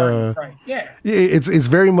like right. It's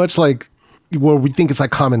very much like we think it's like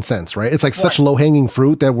common sense, right? It's like such low hanging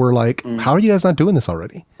fruit that we're like, how are you guys not doing this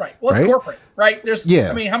already? Right. Well, it's corporate, right?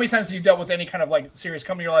 I mean, how many times have you dealt with any kind of like serious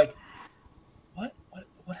company? You're like,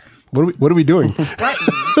 what are we doing? Right.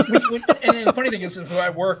 And the funny thing is where I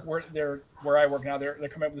work now, they're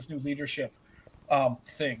coming up with this new leadership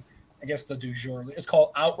thing. I guess the du jour. It's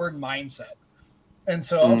called outward mindset. And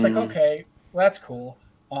so I was like, okay, well, that's cool.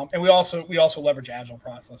 And we also leverage agile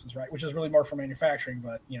processes, right? Which is really more for manufacturing,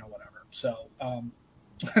 but whatever. So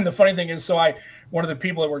and the funny thing is, one of the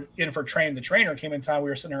people that were in for training the trainer came in time. We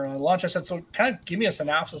were sitting there on lunch. I said, so kind of give me a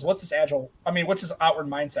synopsis. What's this what's this outward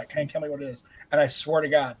mindset? Can you tell me what it is? And I swear to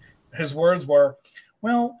God, his words were,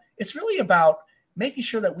 well, it's really about making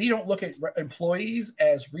sure that we don't look at employees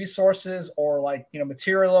as resources or like,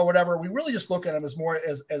 material or whatever. We really just look at them as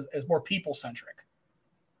more people centric.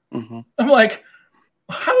 Mm-hmm. I'm like,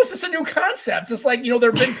 how is this a new concept? It's like, there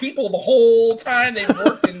have been people the whole time they've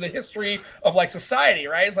worked in the history of like society,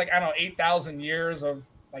 right? It's like, I don't know, 8,000 years of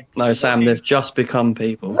like. No, Sam, they've just become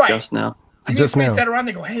people just now. And just now. They sat around,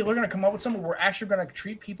 they go, hey, we're going to come up with something. We're actually going to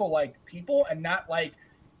treat people like people and not like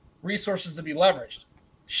resources to be leveraged.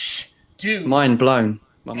 Shh, dude. Mind blown.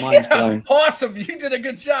 My mind's blown. Awesome. You did a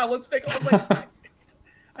good job. Let's make it.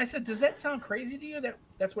 I said, does that sound crazy to you?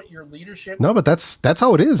 That's what your leadership? No, but that's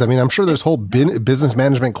how it is. I mean, I'm sure there's whole business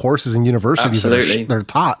management courses in universities that are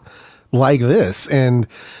taught like this. And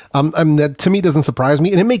that to me doesn't surprise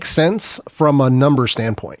me. And it makes sense from a number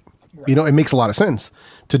standpoint. Right. It makes a lot of sense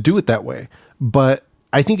to do it that way. But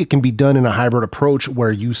I think it can be done in a hybrid approach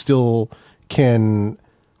where you still can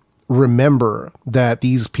remember that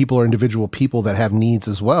these people are individual people that have needs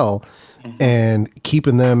as well, and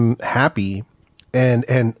keeping them happy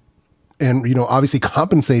and obviously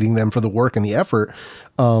compensating them for the work and the effort.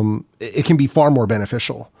 It can be far more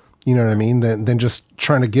beneficial, you know what I mean, than just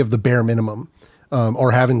trying to give the bare minimum,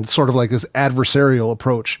 or having sort of like this adversarial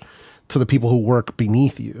approach to the people who work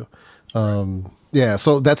beneath you.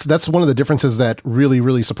 So that's one of the differences that really,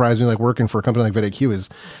 really surprised me, like working for a company like vidIQ, is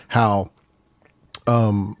how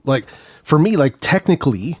like for me, like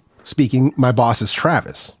technically speaking, my boss is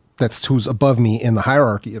Travis. That's who's above me in the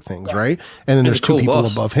hierarchy of things, right? And then He's there's a cool two people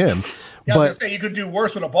boss. above him. Yeah, But I was gonna say, you could do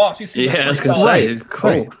worse with a boss. He's Yeah, I was gonna solid. say, it's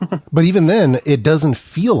cool. right. But even then, it doesn't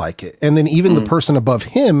feel like it. And then even the person above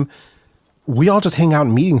him, we all just hang out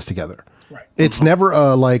in meetings together. Right. It's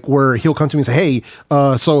never like where he'll come to me and say, "Hey,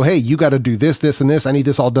 hey, you got to do this, this, and this. I need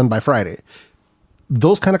this all done by Friday."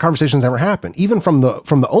 Those kind of conversations never happen. Even from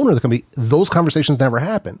the owner of the company, those conversations never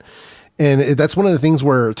happen. And that's one of the things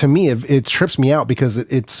where, to me, it trips me out because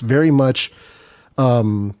it's very much,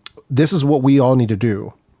 this is what we all need to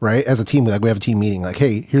do, right? As a team, like we have a team meeting, like,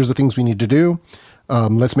 hey, here's the things we need to do.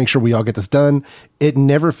 Let's make sure we all get this done. It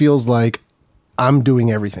never feels like I'm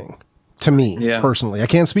doing everything. To me, personally, I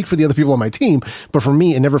can't speak for the other people on my team, but for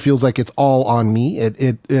me, it never feels like it's all on me.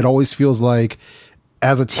 It always feels like,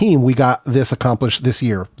 as a team, we got this accomplished this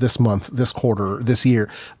year, this month, this quarter, this year.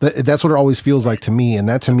 That's what it always feels like to me. And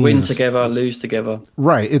that to me Win is together, lose together.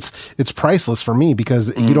 right. It's priceless for me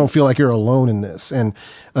because you don't feel like you're alone in this. And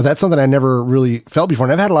that's something I never really felt before.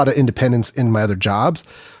 And I've had a lot of independence in my other jobs.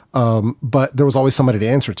 But there was always somebody to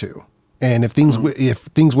answer to. And if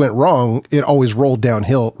things went wrong, it always rolled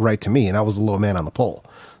downhill right to me. And I was the low man on the pole.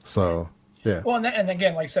 So, yeah. Well, and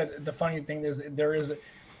again, like I said, the funny thing is there is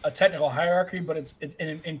a technical hierarchy, but it's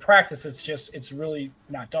in practice, it's really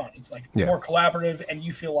not done. It's like it's more collaborative, and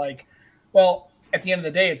you feel like, well, at the end of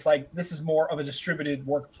the day, it's like this is more of a distributed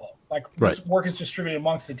workflow. Like this work is distributed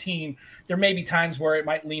amongst the team. There may be times where it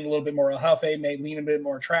might lean a little bit more Jefe, may lean a bit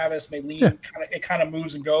more Travis, may lean it kind of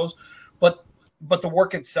moves and goes, but the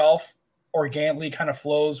work itself organically kind of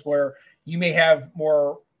flows where you may have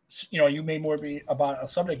more. You may more be about a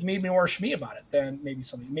subject. You may be more shmee about it than maybe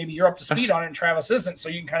something. Maybe you're up to speed on it and Travis isn't. So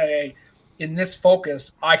you can kind of, in this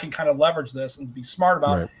focus, I can kind of leverage this and be smart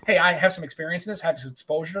about, hey, I have some experience in this, have some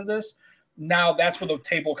exposure to this. Now that's where the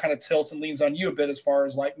table kind of tilts and leans on you a bit as far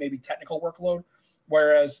as like maybe technical workload.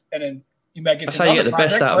 Whereas, and then you might get That's how you get the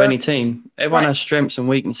best out of any team. Everyone has strengths and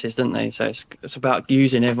weaknesses, don't they? So it's about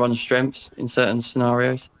using everyone's strengths in certain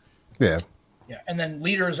scenarios. Yeah. Yeah. And then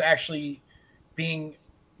leaders actually being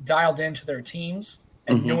dialed into their teams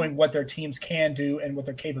and knowing what their teams can do and what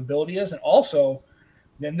their capability is. And also,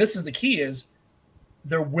 then this is the key, is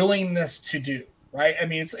their willingness to do, right? I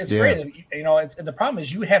mean, it's great. And the problem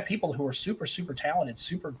is you have people who are super, super talented,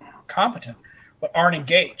 super competent, but aren't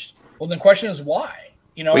engaged. Well, the question is why?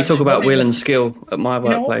 We talk about will and skill at my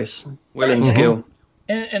workplace. Will and skill.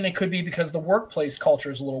 And it could be because the workplace culture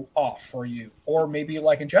is a little off for you. Or maybe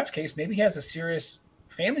like in Jeff's case, maybe he has a serious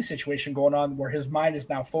family situation going on where his mind is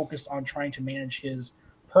now focused on trying to manage his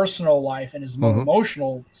personal life and his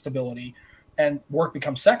emotional stability, and work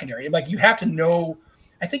becomes secondary. Like you have to know,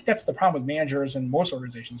 I think that's the problem with managers and most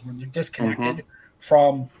organizations where they're disconnected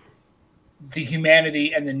from the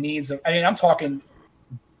humanity and the needs of, I'm talking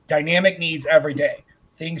dynamic needs every day.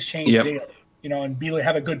 Things change daily, and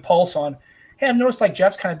have a good pulse on, hey, I've noticed like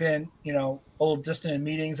Jeff's kind of been, a little distant in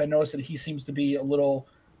meetings. I noticed that he seems to be a little,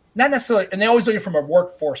 not necessarily, and they always looking from a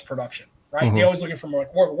workforce production, right? They always looking from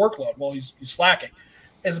like workload. Well, he's slacking,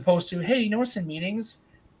 as opposed to, hey, you notice in meetings,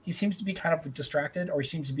 he seems to be kind of distracted, or he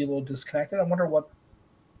seems to be a little disconnected. I wonder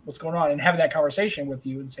what's going on, and having that conversation with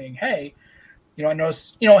you and saying, hey, I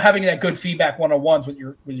notice, having that good feedback one-on-ones with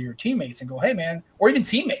your teammates and go, hey man, or even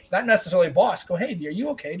teammates, not necessarily a boss, go, hey, are you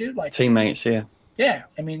okay, dude? Like teammates, yeah. Yeah.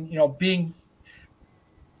 I mean,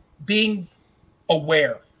 being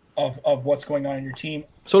aware of what's going on in your team.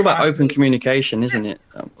 It's all about open communication, isn't it?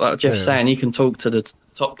 Like Jeff's saying, he can talk to the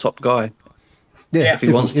top guy. Yeah, if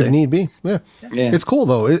he wants to, if need be. Yeah. It's cool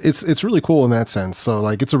though. It's really cool in that sense. So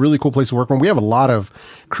like, it's a really cool place to work. When we have a lot of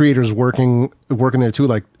creators working there too.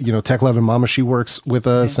 Like Tech Love and Mama, she works with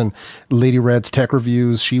us, and Lady Red's Tech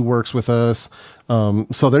Reviews, she works with us.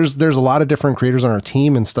 So there's a lot of different creators on our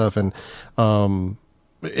team and stuff, and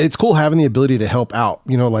it's cool having the ability to help out.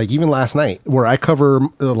 Like even last night where I cover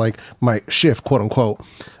like my shift, quote unquote.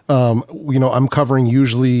 I'm covering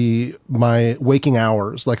usually my waking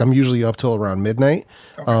hours. Like I'm usually up till around midnight,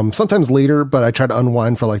 sometimes later, but I try to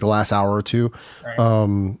unwind for like the last hour or two.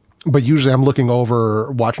 Right. But usually I'm watching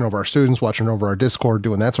over our students, watching over our Discord,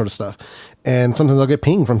 doing that sort of stuff. And sometimes I'll get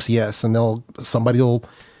pinged from CS, and somebody will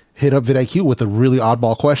hit up vidIQ with a really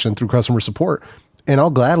oddball question through customer support. And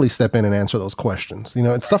I'll gladly step in and answer those questions.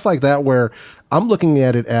 It's stuff like that where I'm looking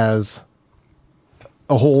at it as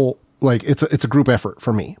a whole, like it's a group effort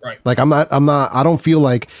for me. Right. Like I don't feel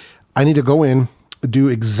like I need to go in, do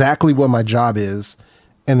exactly what my job is,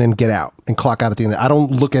 and then get out and clock out at the end. I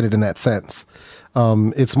don't look at it in that sense.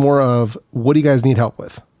 It's more of, what do you guys need help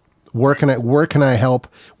with? Where can I help?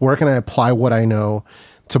 Where can I apply what I know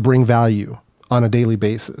to bring value? on a daily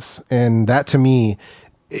basis. And that to me,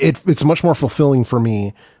 it's much more fulfilling for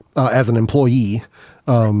me as an employee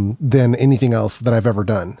than anything else that I've ever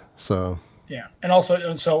done. So yeah, and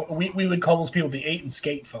also, so we would call those people the 8 and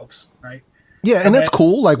skate folks, right? yeah, and that's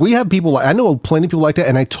cool. Like we have people, I know plenty of people like that,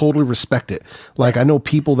 and I totally respect it. Like I know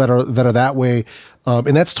people that are that way,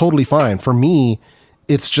 and that's totally fine. For me,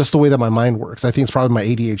 it's just the way that my mind works. I think it's probably my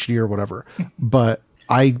ADHD or whatever, but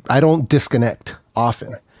I don't disconnect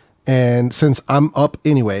often. Right. And since I'm up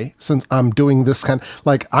anyway, since I'm doing this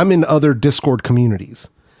like I'm in other Discord communities,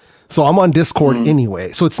 so I'm on Discord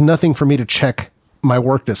anyway. So it's nothing for me to check my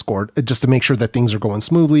work Discord just to make sure that things are going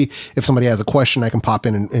smoothly. If somebody has a question, I can pop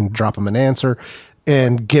in and drop them an answer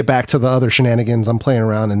and get back to the other shenanigans I'm playing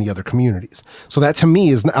around in the other communities. So that to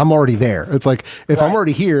me is, I'm already there. It's like, if I'm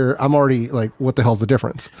already here, I'm already like, what the hell's the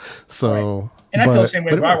difference? So, and I feel the same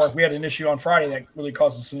way with my work. We had an issue on Friday that really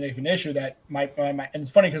caused a significant issue that my and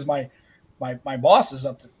it's funny because my bosses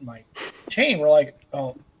up to my chain were like,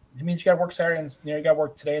 oh, it means you got to work Saturday and you got to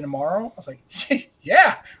work today and tomorrow. I was like,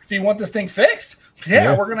 yeah, if you want this thing fixed,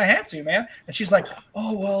 yeah. We're going to have to, man. And she's like,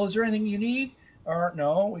 oh, well, is there anything you need? Or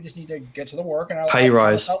no, we just need to get to the work. And pay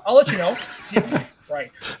rise. I'll let you know.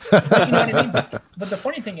 Right. But you know what I mean? But the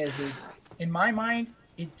funny thing is in my mind,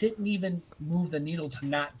 it didn't even move the needle to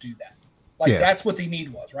not do that. Like that's what the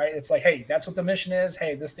need was, right? It's like, hey, that's what the mission is.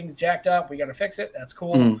 Hey, this thing's jacked up. We got to fix it. That's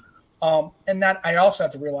cool. And that I also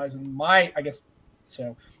have to realize in my, I guess,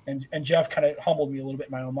 so, and Jeff kind of humbled me a little bit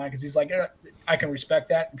in my own mind because he's like, I can respect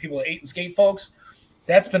that. And people that 8 and skate folks,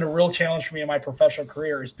 that's been a real challenge for me in my professional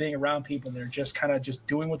career is being around people that are just kind of just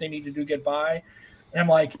doing what they need to do, get by. And I'm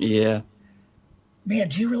like, yeah, man,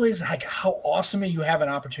 do you realize like how awesome you have an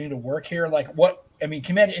opportunity to work here? Like what, I mean,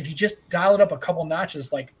 if you just dial it up a couple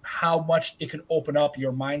notches, like how much it can open up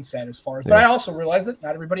your mindset as far as, but I also realize that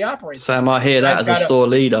not everybody operates. Sam, I hear that as a store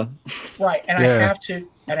leader. Right. And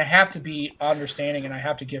I have to be understanding and I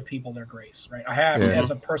have to give people their grace, right? I have to,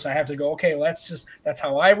 as a person, I have to go, okay, that's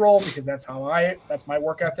how I roll because that's my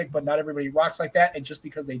work ethic, but not everybody rocks like that. And just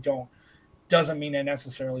because they don't, doesn't mean they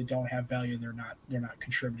necessarily don't have value. They're not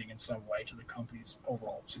contributing in some way to the company's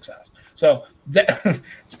overall success. So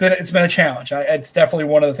it's been a challenge. It's definitely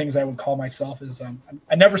one of the things I would call myself is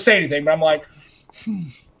I never say anything, but I'm like,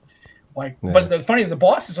 But the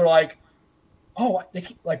bosses are like, oh, they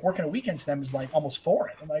keep, like working a weekend to them is like almost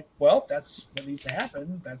foreign. I'm like, well, if that's what needs to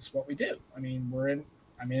happen, that's what we do. I mean,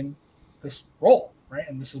 I'm in this role, right?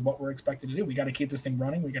 And this is what we're expected to do. We got to keep this thing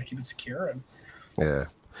running. We got to keep it secure. And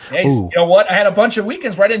hey, you know what? I had a bunch of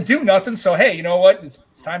weekends where I didn't do nothing. So, hey, you know what? It's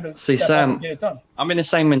time to see, Sam, get it done. I'm in the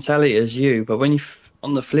same mentality as you, but when you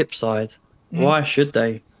on the flip side, why should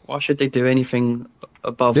they? Why should they do anything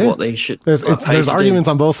above what they should? There's arguments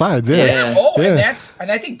on both sides. Yeah.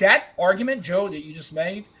 And I think that argument, Joe, that you just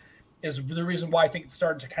made is the reason why I think it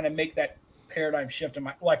started to kind of make that paradigm shift in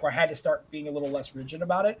my, like where I had to start being a little less rigid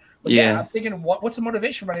about it. But I'm thinking, what's the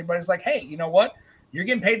motivation for anybody? It's like, hey, you know what? You're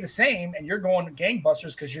getting paid the same and you're going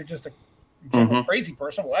gangbusters because you're just a general crazy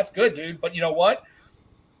person. Well, that's good, dude. But you know what?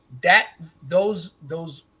 That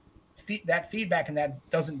feedback and that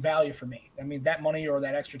doesn't value for me. I mean, that money or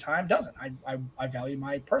that extra time doesn't. I value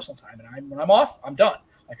my personal time, and when I'm off, I'm done.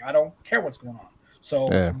 Like I don't care what's going on.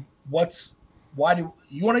 So why do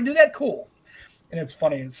you want to do that? Cool. And it's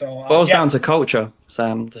funny. So boils down to culture,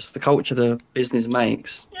 Sam. That's the culture the business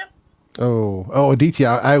makes. Yeah. Oh, Aditya,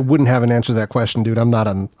 I wouldn't have an answer to that question, dude. I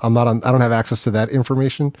don't have access to that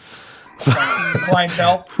information. So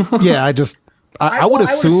clientele. Yeah, I would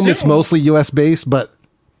assume it's mostly US based, but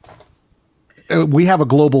we have a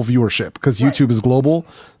global viewership because YouTube is global.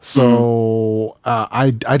 So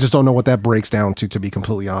I just don't know what that breaks down to be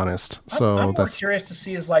completely honest. So I'm more curious to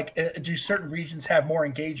see is like, do certain regions have more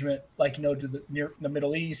engagement? Like, you know, near the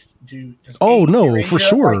Middle East? No, for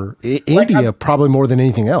sure. India probably more than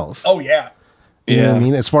anything else. Oh yeah. You know what I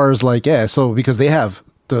mean? As far as like, so because they have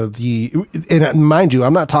and mind you,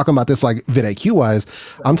 I'm not talking about this like vidIQ wise.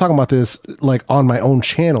 I'm talking about this like on my own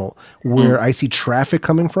channel where I see traffic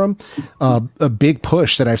coming from. A big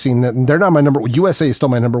push that I've seen that they're not USA is still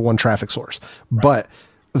my number one traffic source, but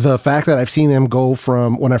the fact that I've seen them go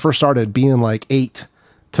from when I first started being like 8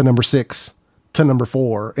 to number 6 to number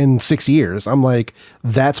 4 in 6 years, I'm like,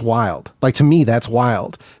 that's wild. Like to me, that's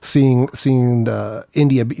wild. Seeing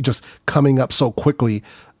India just coming up so quickly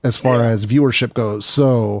as far as viewership goes.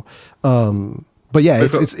 So, but yeah,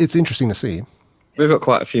 it's interesting to see. We've got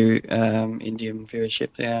quite a few Indian viewership.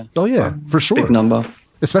 Yeah. Oh yeah, for sure. Big number.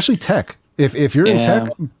 Especially tech. If you're in tech,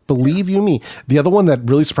 believe you me. The other one that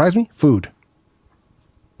really surprised me, food.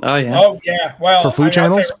 Oh yeah. Oh yeah. Well, for food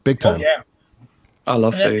channels, big time. Oh yeah. I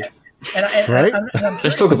love food. Right?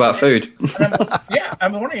 Let's talk about food.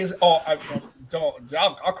 I'm wondering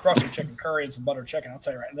I'll crush some chicken curry and some butter chicken. I'll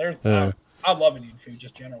tell you right. I love Indian food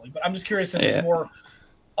just generally, but I'm just curious if there's more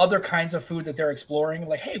other kinds of food that they're exploring.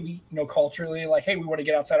 Like, hey, we culturally, like, hey, we want to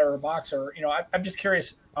get outside our box, or I'm just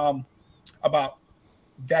curious about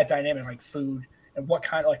that dynamic, like food. And what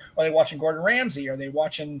kind of, like, are they watching Gordon Ramsay? Are they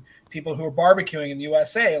watching people who are barbecuing in the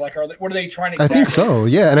USA? Like, what are they trying to? I think so,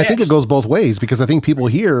 yeah. And I think it goes both ways, because I think people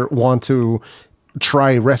here want to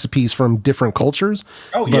try recipes from different cultures,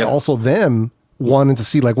 but also them wanting to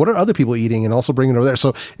see, like, what are other people eating, and also bring it over there.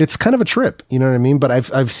 So it's kind of a trip, you know what I mean? But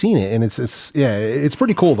I've seen it, and it's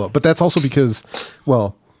pretty cool though. But that's also because,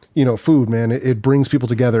 well, food, man, it brings people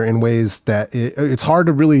together in ways that it's hard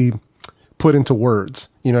to really put into words.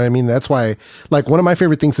 You know what I mean? That's why, like, one of my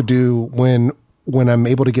favorite things to do when I'm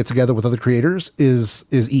able to get together with other creators is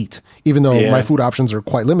eat, even though my food options are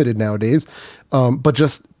quite limited nowadays. But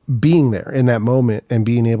just being there in that moment and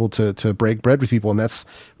being able to break bread with people, and that's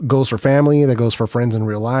goes for family, that goes for friends in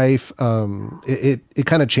real life. It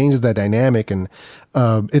kind of changes that dynamic. And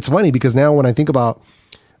it's funny because now when I think about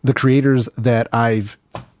the creators that I've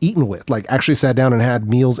eaten with, like actually sat down and had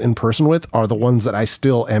meals in person with, are the ones that I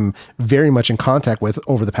still am very much in contact with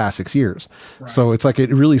over the past 6 years. Right. So it's like, it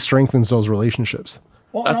really strengthens those relationships.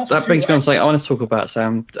 Well, that brings me on to say, I want to talk about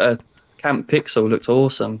Camp Pixel looked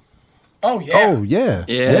awesome. Oh yeah.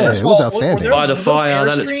 Yeah. It was outstanding. By the fire,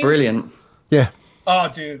 that looks brilliant. Yeah. Oh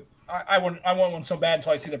dude, I want one so bad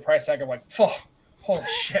until I see the price tag. I'm like, holy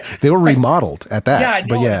shit. They were remodeled at that. Yeah, I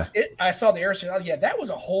know. But I saw the Airstream. Oh, yeah, that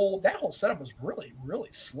whole setup was really,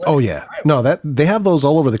 really slick. Oh yeah. No, that they have those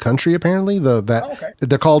all over the country apparently.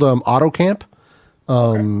 They're called Auto Camp.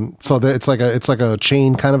 So it's like a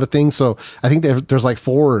chain kind of a thing. So I think there's like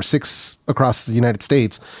 4 or 6 across the United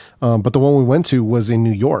States. But the one we went to was in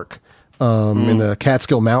New York, in the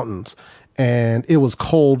Catskill Mountains, and it was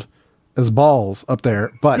cold as balls up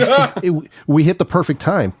there, but we hit the perfect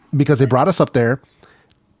time because they brought us up there.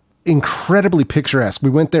 Incredibly picturesque.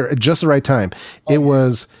 We went there at just the right time. It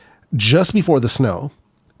was just before the snow,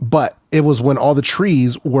 but it was when all the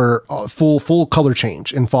trees were full color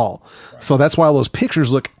change in fall. Right. So that's why all those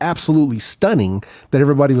pictures look absolutely stunning that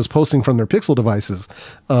everybody was posting from their Pixel devices,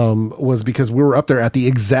 was because we were up there at the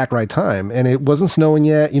exact right time, and it wasn't snowing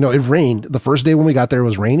yet. It rained the first day when we got there. It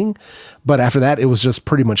was raining, but after that it was just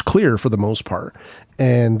pretty much clear for the most part.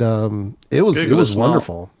 And it was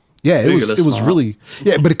wonderful. Yeah, it was really,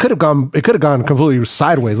 but it could have gone completely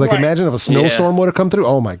sideways. Like, imagine if a snowstorm would have come through.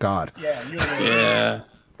 Oh my God. Yeah.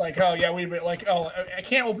 Like, we'd be like, I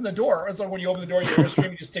can't open the door. It's like when you open the door, you're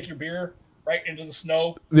stream, you just stick your beer right into the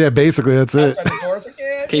snow. Yeah, basically that's it. The door. It's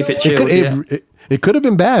like, keep it chilled. It could have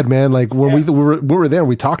been bad, man. Like when we were there,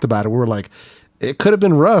 we talked about it. We were like, it could have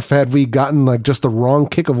been rough had we gotten like just the wrong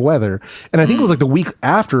kick of weather. And I think it was like the week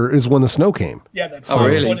after is when the snow came. Yeah, that's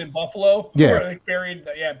one in Buffalo. Yeah, where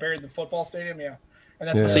they buried the football stadium. Yeah, and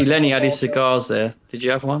that's see, Lenny had his cigars there. Did you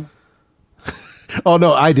have one? Oh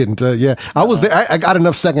no, I didn't. I was there. I got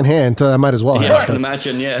enough secondhand. I might as well. Yeah, I can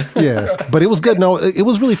imagine. Yeah, but it was good. No, it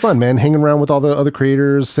was really fun, man. Hanging around with all the other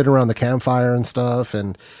creators, sitting around the campfire and stuff,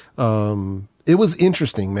 and it was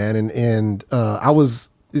interesting, man. And I was.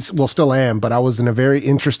 Still am, but I was in a very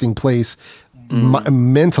interesting place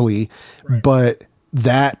mentally. Right. But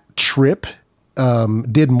that trip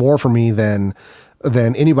did more for me than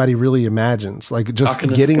anybody really imagines. Like just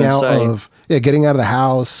getting out of the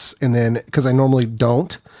house, and then because I normally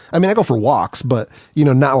don't. I mean, I go for walks, but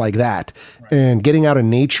not like that. Right. And getting out in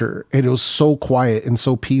nature, and it was so quiet and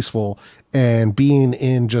so peaceful, and being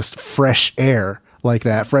in just fresh air like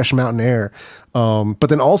that, fresh mountain air. But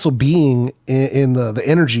then also being in the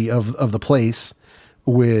energy of the place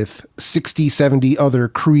with 60, 70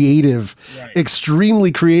 other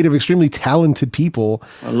extremely creative, extremely talented people.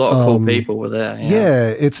 A lot of cool people were there. Yeah,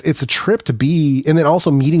 it's a trip to be, and then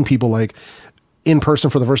also meeting people like in person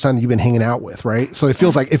for the first time that you've been hanging out with, right? So it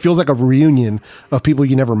feels like a reunion of people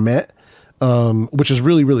you never met, which is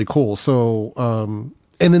really, really cool. So,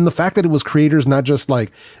 and then the fact that it was creators, not just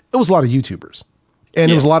like, it was a lot of YouTubers. And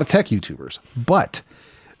it was a lot of tech YouTubers, but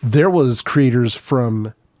there was creators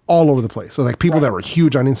from all over the place. So like people that were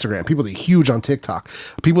huge on Instagram, people that were huge on TikTok,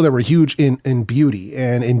 people that were huge in beauty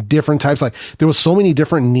and in different types. Like there was so many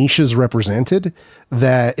different niches represented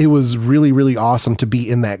that it was really, really awesome to be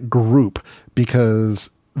in that group, because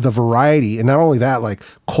the variety, and not only that, like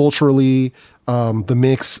culturally, the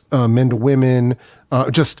mix, men to women,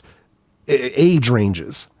 just age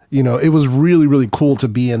ranges. It was really, really cool to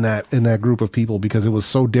be in that group of people, because it was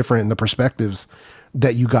so different, and the perspectives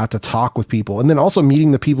that you got to talk with people, and then also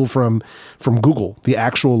meeting the people from Google, the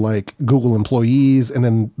actual like Google employees, and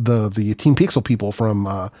then the Team Pixel people from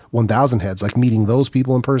 1000 Heads, like meeting those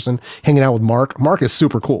people in person, hanging out with Mark. Mark is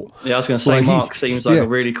super cool. Yeah, I was going to say, like, Mark seems like a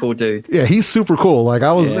really cool dude. Yeah, he's super cool. Like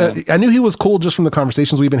I knew he was cool just from the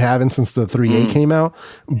conversations we've been having since the 3A came out,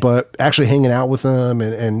 but actually hanging out with him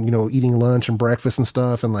and you know, eating lunch and breakfast and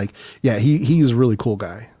stuff, and like, yeah, he's a really cool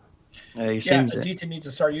guy. DT needs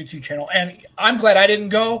to start a YouTube channel, and I'm glad I didn't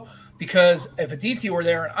go, because if a DT were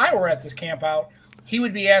there and I were at this camp out, he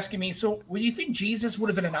would be asking me, so would you think Jesus would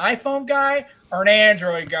have been an iPhone guy or an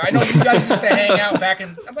Android guy? I know you guys used to hang out back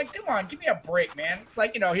in. I'm like, come on, give me a break, man. It's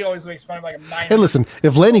like, you know, he always makes fun of like a 9. Hey, listen,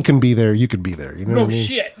 if Lenny can be there, you could be there. You know no what I mean?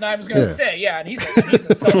 Shit. No, I was gonna say, and he's a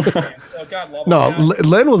Celtics fan, so God love him. No,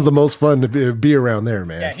 Len was the most fun to be around there,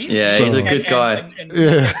 man. Yeah, he's a good guy.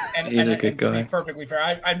 He's a good guy. To be perfectly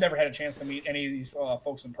fair, I've never had a chance to meet any of these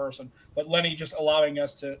folks in person, but Lenny just allowing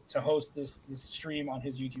us to host this stream on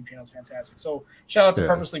his YouTube channel is fantastic. So shout out to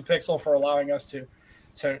Purposely Pixel for allowing us to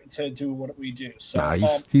do what we do. So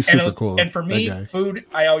he's super cool. And for me, food,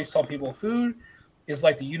 I always tell people, food is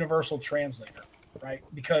like the universal translator, right?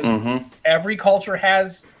 Because every culture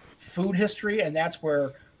has food history, and that's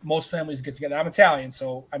where most families get together. I'm Italian,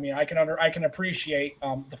 so I mean, I can appreciate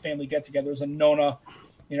the family get-togethers and Nona,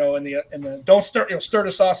 you know, in the don't stir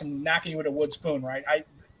the sauce and knocking you with a wood spoon, right?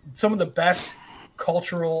 Some of the best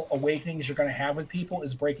cultural awakenings you're going to have with people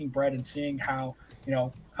is breaking bread and seeing how, you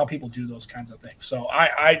know, how people do those kinds of things. So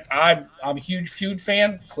I'm a huge food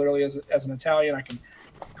fan. Clearly, as an Italian, I can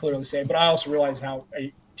clearly say. But I also realize how,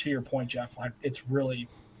 to your point, Jeff, I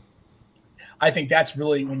think that's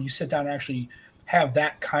really when you sit down and actually have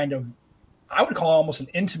that kind of, I would call it almost an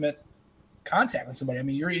intimate contact with somebody. I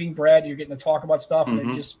mean, you're eating bread, you're getting to talk about stuff, and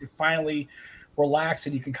then you're finally relaxed,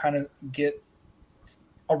 and you can kind of get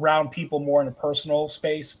around people more in a personal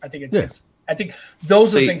space. I think I think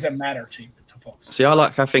those are the things that matter to folks. See, I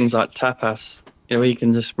like how things like tapas, you know, you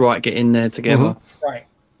can just get in there together. Right.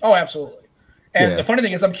 Oh, absolutely. And the funny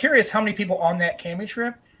thing is, I'm curious how many people on that camping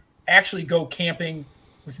trip actually go camping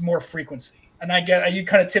with more frequency. And I get, you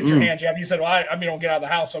kind of tipped your hand, Jeff. You said, well, I don't get out of the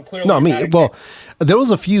house, so clearly. No, there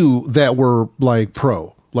was a few that were like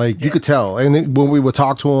pro. Like you could tell. And then when we would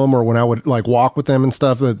talk to them, or when I would like walk with them and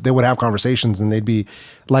stuff, that they would have conversations, and they'd be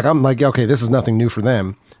like, I'm like, okay, this is nothing new for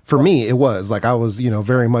them. For me, it was like, I was, you know,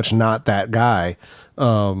 very much not that guy.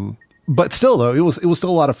 But still though, it was still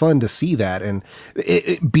a lot of fun to see that. And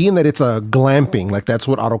it being that it's a glamping, like that's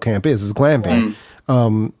what auto camp is glamping.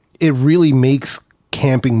 It really makes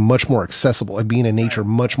camping much more accessible, and being in nature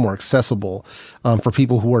much more accessible, for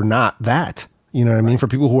people who are not that, you know what I mean? For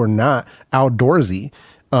people who are not outdoorsy.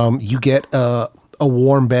 You get a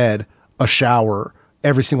warm bed, a shower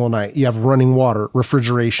every single night. You have running water,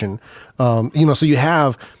 refrigeration, you know, so you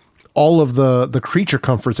have all of the creature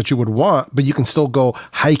comforts that you would want, but you can still go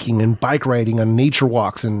hiking and bike riding on nature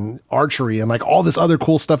walks and archery and like all this other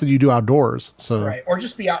cool stuff that you do outdoors. So, right. Or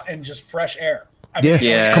just be out in just fresh air.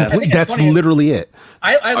 That's literally it.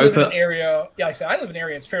 I live in an area. Yeah, like I said, I live in an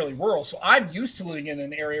area that's fairly rural, so I'm used to living in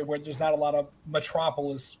an area where there's not a lot of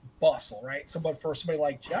metropolis bustle, right? So, but for somebody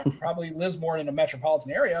like Jeff, who probably lives more in a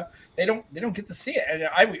metropolitan area, they don't get to see it. And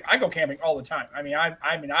I go camping all the time. I mean,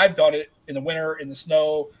 I've done it in the winter, in the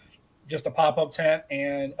snow, just a pop-up tent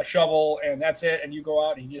and a shovel, and that's it. And you go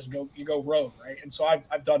out and you go rogue, right? And so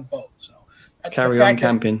I've done both. So carry on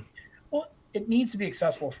camping. It needs to be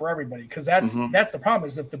accessible for everybody, because that's the problem.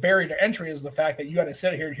 Is if the barrier to entry is the fact that you got to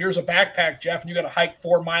sit here, here's a backpack, Jeff, and you got to hike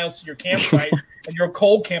 4 miles to your campsite, and you're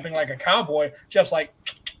cold camping like a cowboy. Jeff's like,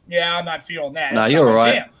 yeah, I'm not feeling that. No, you're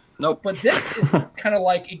right. Jam. Nope. But this is kind of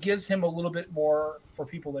like, it gives him a little bit more, for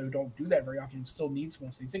people that don't do that very often and still need some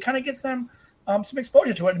of those things. It kind of gets them some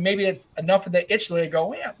exposure to it, and maybe it's enough of the itch that they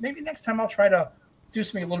go, yeah, maybe next time I'll try to do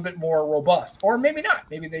something a little bit more robust, or maybe not.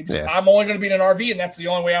 Maybe they just, I'm only going to be in an RV, and that's the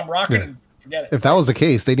only way I'm rocking. Yeah. Forget it. If that was the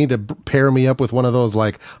case, they need to pair me up with one of those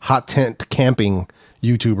like hot tent camping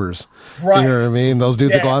YouTubers. Right. You know what I mean? Those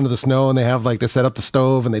dudes that go out into the snow and they set up the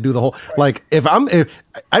stove and they do the whole, like if I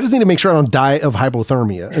just need to make sure I don't die of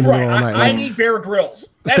hypothermia in the middle of the night. I need Bear Grylls.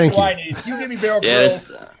 That's what I need. You give me Bear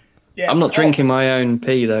Grylls. I'm not drinking my own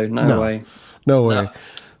pee though. No way. No way.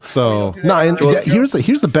 So here's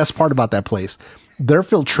the best part about that place. Their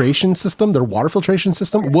filtration system, their water filtration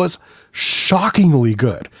system was shockingly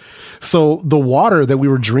good. So the water that we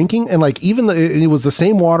were drinking, and like even it was the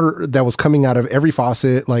same water that was coming out of every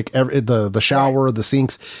faucet, like the shower, the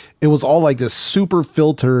sinks. It was all like this super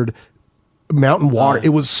filtered mountain water. It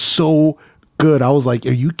was so good. I was like,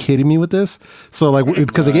 are you kidding me with this? So like,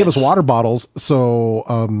 because they gave us water bottles. So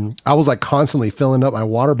I was like constantly filling up my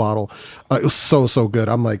water bottle. It was so good.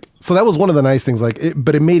 I'm like, so that was one of the nice things, like,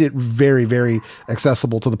 but it made it very, very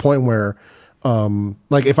accessible to the point where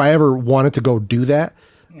like if I ever wanted to go do that,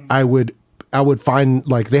 I would find,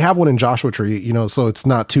 like, they have one in Joshua Tree, you know, so it's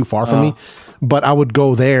not too far from me, but I would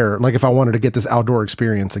go there, like, if I wanted to get this outdoor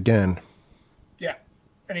experience again. Yeah,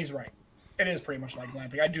 and he's right. It is pretty much like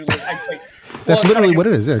glamping. I do. I'd say that's literally what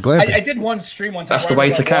it is. Yeah, glamping. I did one stream one time. That's the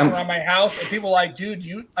way to camp around my house, and people were like, dude,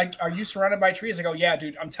 are you surrounded by trees? I go, yeah,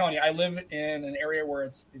 dude. I'm telling you, I live in an area where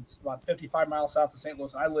it's about 55 miles south of St.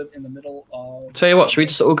 Louis, and I live in the middle of. Tell you what, should we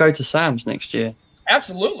just all go to Sam's next year?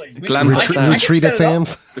 Absolutely. Retreat at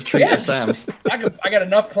Sam's. Retreat at Sam's. I got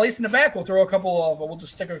enough place in the back. We'll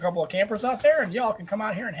just stick a couple of campers out there, and y'all can come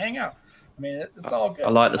out here and hang out. I mean, it's all good. I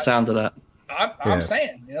like the sound of that. I'm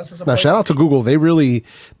saying, this is a now. Shout out to Google.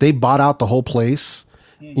 They bought out the whole place,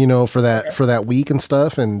 you know, for that week and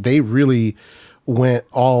stuff, and they really went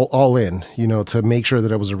all in, you know, to make sure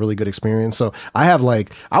that it was a really good experience. So I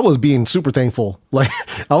was being super thankful. Like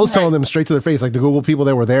I was telling them straight to their face, like the Google people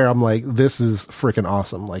that were there, I'm like, this is freaking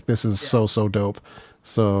awesome. Like this is so dope.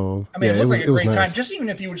 So I mean, it looked like a great time. Just even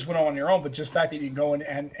if you just went on your own, but just the fact that you can go in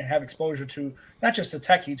and have exposure to not just the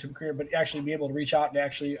tech YouTube career, but actually be able to reach out and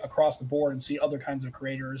actually across the board and see other kinds of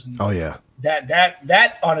creators. And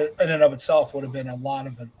that on it, in and of itself would have been a lot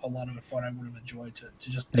of fun. I would have enjoyed to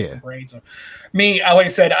just pick the brains of me. Like I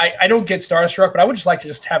said, I don't get starstruck, but I would just like to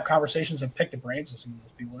just have conversations and pick the brains of some of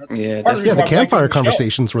those people. That's the campfire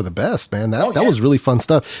conversations were the best, man. That was really fun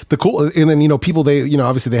stuff. And then, you know, people, they, you know,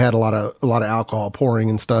 obviously they had a lot of alcohol pouring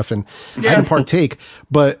and stuff, and I didn't partake,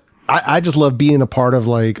 but I just love being a part of,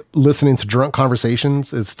 like, listening to drunk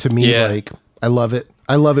conversations. Is to me like I love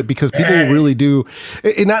it because people really do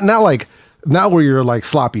it, not where you're like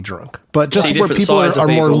sloppy drunk, but just where people are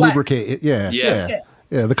more lubricated.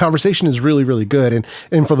 The conversation is really, really good,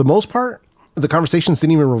 and for the most part the conversations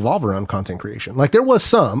didn't even revolve around content creation. Like there was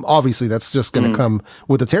some, obviously that's just going to come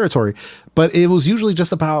with the territory, but it was usually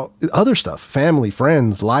just about other stuff, family,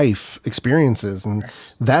 friends, life, experiences. And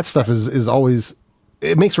that stuff is always,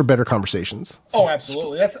 it makes for better conversations. Oh,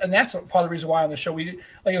 absolutely. That's part of the reason why on the show we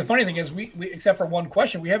like, the funny thing is we except for one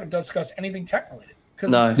question, we haven't discussed anything tech related.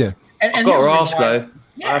 No. Yeah. I've got to ask though.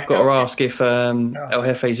 I've got to ask if El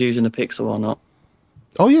Jefe's using the Pixel or not.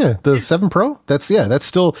 Oh yeah, the 7 Pro. That's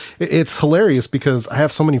still, it's hilarious because I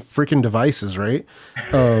have so many freaking devices, right?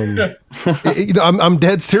 You know, I'm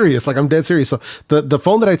dead serious. Like I'm dead serious. So the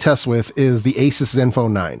phone that I test with is the Asus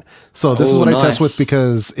Zenfone 9. So this is what I test with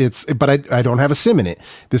because but I don't have a SIM in it.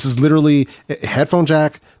 This is literally a headphone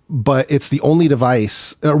jack, but it's the only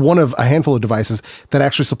device, or one of a handful of devices that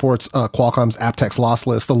actually supports Qualcomm's aptX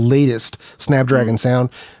lossless, the latest Snapdragon sound.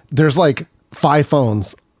 There's like 5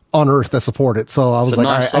 phones on Earth that support it. So I was like,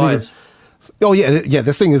 nice all right, oh yeah.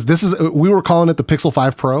 This is, we were calling it the Pixel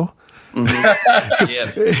 5 Pro.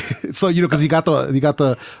 So, you know, cause you got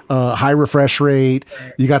the high refresh rate,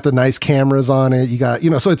 you got the nice cameras on it. You got, you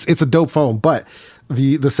know, so it's a dope phone, but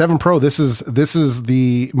the 7 Pro, this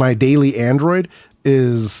is my daily Android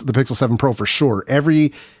is the Pixel 7 Pro for sure.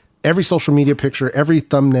 Every social media picture, every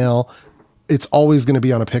thumbnail, it's always going to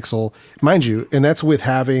be on a Pixel, mind you. And that's with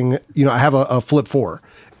having, you know, I have a Flip 4.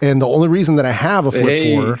 And the only reson that I have a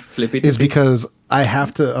Flip 4 is because I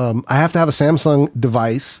have to have a Samsung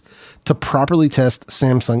device to properly test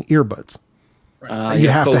Samsung earbuds. You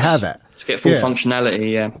have to have that to get full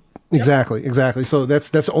functionality. Yeah, exactly. So that's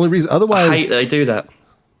the only reason. Otherwise, I hate that they do that.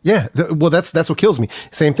 Yeah, well, that's what kills me.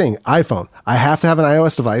 Same thing. iPhone. I have to have an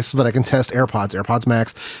iOS device so that I can test AirPods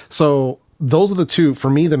Max. So those are the two. For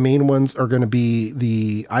me, the main ones are going to be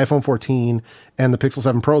the iPhone 14 and the Pixel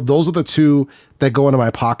 7 Pro. Those are the two that go into my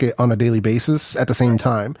pocket on a daily basis at the same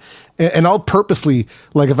time. And I'll purposely,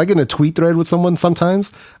 like if I get in a tweet thread with someone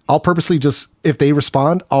sometimes, I'll purposely just, if they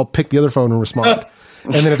respond, I'll pick the other phone and respond.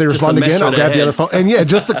 And then if they respond again, I'll grab the other phone. And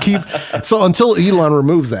just to keep, so until Elon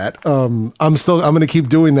removes that, I'm going to keep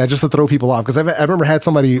doing that just to throw people off. Cause I remember had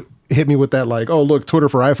somebody hit me with that, like, oh, look, Twitter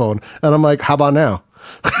for iPhone. And I'm like, how about now?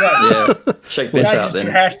 Check this out then.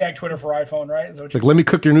 Hashtag Twitter for iPhone, right? Like, let me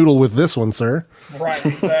cook your noodle with this one, sir. Right,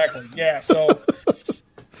 exactly. Yeah, so,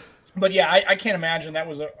 but yeah, I can't imagine that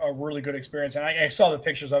was a really good experience. And I saw the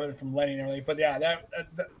pictures of it from Lenny and everything. But yeah,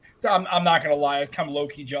 I'm not going to lie, I'm kind of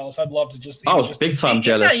low-key jealous. I'd love to just... I was big time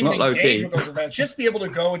jealous, not low-key. Just be able to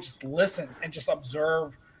go and just listen and just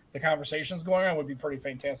observe the conversations going on would be pretty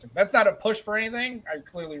fantastic. That's not a push for anything. I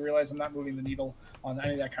clearly realize I'm not moving the needle on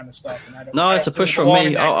any of that kind of stuff. And it's a push from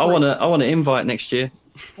me. I want to invite next year.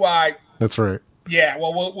 Why? That's right. Yeah,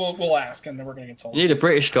 well, we'll ask, and then we're gonna get told. You need a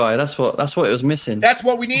British guy. That's what it was missing. That's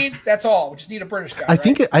what we need. That's all. We just need a British guy. I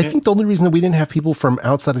think the only reason that we didn't have people from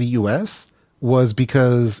outside of the US was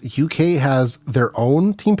because UK has their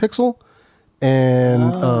own Team Pixel,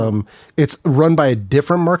 and it's run by a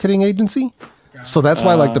different marketing agency. So that's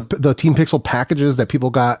why like the Team Pixel packages that people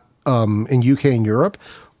got in UK and Europe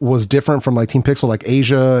was different from like Team Pixel like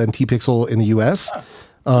Asia and Team Pixel in the US.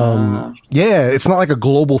 Yeah, it's not like a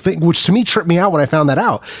global thing, which to me tripped me out when I found that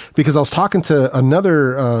out, because I was talking to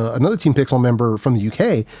another Team Pixel member from the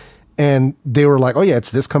UK, and they were like, "Oh yeah,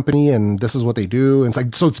 it's this company and this is what they do." And it's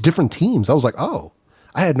like, so it's different teams. I was like, "Oh,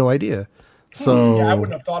 I had no idea." So yeah, I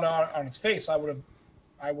wouldn't have thought on its face. I would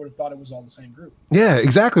have thought it was all the same group. Yeah,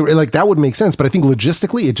 exactly. Like that would make sense, but I think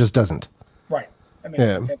logistically it just doesn't. Right. That makes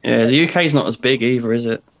sense. Yeah, the UK's not as big either, is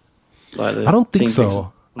it? Like I don't think so.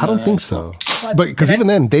 Pixel. I don't think so. But because even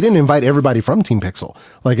then, they didn't invite everybody from Team Pixel.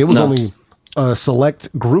 Like it was only a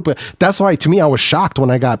select group. That's why, to me, I was shocked when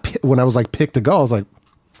I was like picked to go. I was like,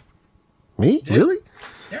 me? Really?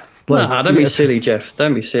 Yeah. Like, don't be silly, Jeff.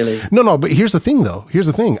 Don't be silly. No. But here's the thing, though. Here's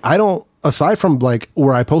the thing. I don't. Aside from like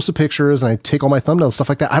where I post the pictures and I take all my thumbnails, stuff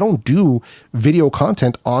like that, I don't do video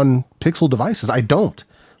content on Pixel devices. I don't.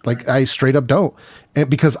 Like I straight up don't, and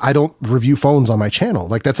because I don't review phones on my channel.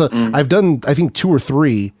 Like that's I've done I think 2 or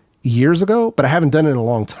 3 years ago, but I haven't done it in a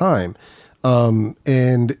long time.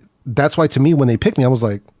 And that's why to me when they picked me, I was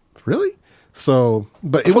like, really? So,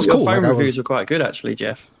 but it was cool. Your phone like, reviews were quite good actually,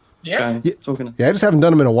 Jeff. Yeah. Yeah, I just haven't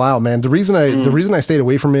done them in a while, man. The reason I stayed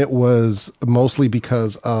away from it was mostly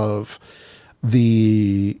because of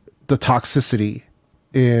the toxicity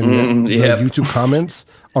in the YouTube comments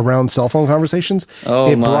around cell phone conversations.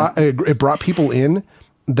 It brought people in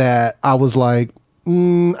that I was like, I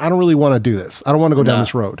don't really want to do this. I don't want to go down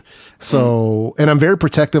this road. So, and I'm very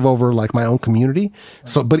protective over like my own community.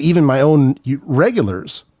 So, but even my own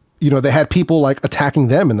regulars, they had people like attacking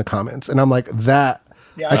them in the comments, and I'm like,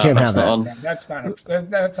 I can't have that. That's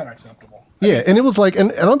not acceptable. Yeah, and it was like,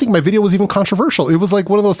 and I don't think my video was even controversial. It was like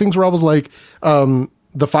one of those things where I was like,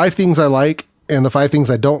 the 5 things I like and the 5 things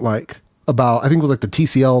I don't like about, I think it was like the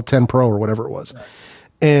TCL 10 Pro or whatever it was. Right.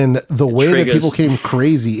 And the way that people came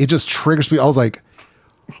crazy, it just triggers me. I was like,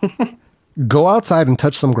 go outside and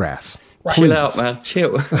touch some grass. Right. Chill out, man.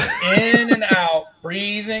 Chill. In and out,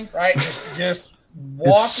 breathing, right? Just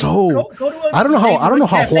walking. It's so go I don't know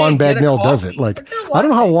how Juan Bagnell does it. Like I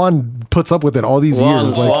don't know how Juan puts up with it all these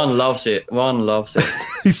years. Like Juan loves it. Juan loves it.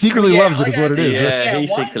 He secretly loves it. Is what it is. Yeah, he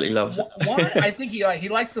secretly loves it. Juan, I think he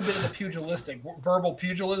likes a bit of the pugilistic, verbal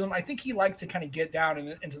pugilism. I think he likes to kind of get down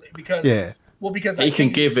into because he can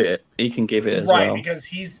give it as well. Right, because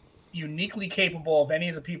he's uniquely capable of any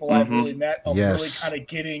of the people I've really met of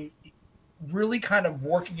really kind of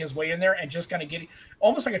working his way in there and just kind of getting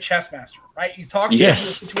almost like a chess master, right? He's talking into a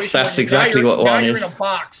situation. That's exactly what Juan is. You're in a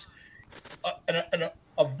box,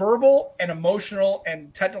 a verbal and emotional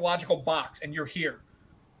and technological box, and you're here.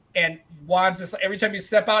 And Juan's just like, every time you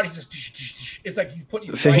step out, he's just it's like he's putting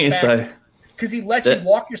you right back because he lets you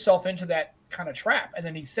walk yourself into that kind of trap, and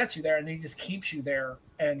then he sets you there, and then he just keeps you there.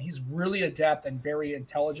 And he's really adept and very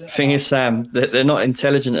intelligent. Thing is, Sam, they're not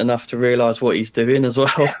intelligent enough to realize what he's doing as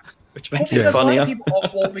well. Yeah. Which makes it funnier.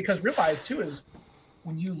 Because realize too is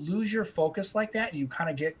when you lose your focus like that, you kind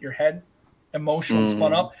of get your head emotional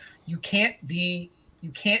spun up. You can't be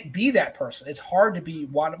that person. It's hard to be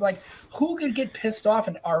one. Like who could get pissed off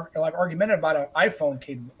and are like argumentative about an iPhone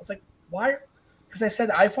cable? It's like why? Because I said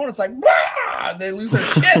the iPhone. It's like they lose their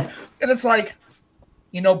shit, and it's like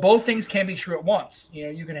both things can be true at once.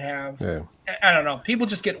 You can have. Yeah. I don't know. People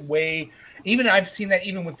just get way. Even I've seen that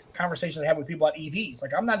even with conversations I have with people about EVs.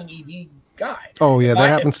 Like I'm not an EV guy. Oh yeah, that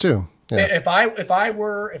happens too. Yeah. If I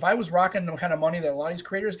was rocking the kind of money that a lot of these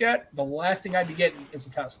creators get, the last thing I'd be getting is a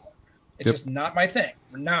Tesla. It's just not my thing.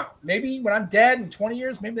 Now, maybe when I'm dead in 20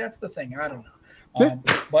 years, maybe that's the thing. I don't know.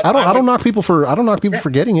 But I don't knock people for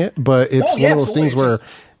getting it, but it's one of those things where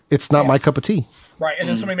it's not my cup of tea. Right. And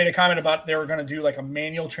then somebody made a comment about they were going to do like a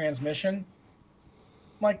manual transmission.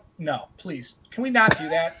 I'm like, no, please. Can we not do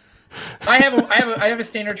that? I have a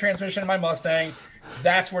standard transmission in my Mustang.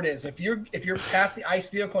 That's what it is. If you're past the ICE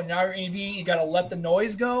vehicle and now you're EV, you got to let the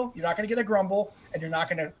noise go. You're not going to get a grumble, and you're not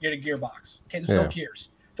going to get a gearbox. Okay, there's no gears.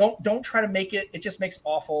 Don't try to make it. It just makes it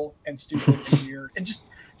awful and stupid and weird. And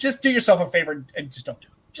just do yourself a favor and just don't do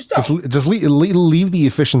it. Just leave the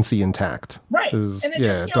efficiency intact. Right. And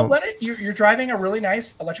then let it. You're driving a really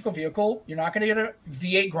nice electrical vehicle. You're not going to get a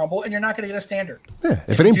V8 grumble, and you're not going to get a standard. Yeah.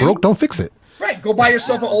 If it ain't broke, don't fix it. Right. Go buy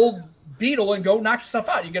yourself an old Beetle and go knock yourself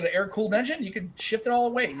out. You get an air-cooled engine. You can shift it all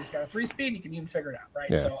away. It's got a 3-speed. You can even figure it out. Right.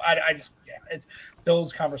 Yeah. So it's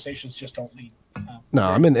those conversations just don't lead No,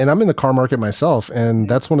 I'm in the car market myself, and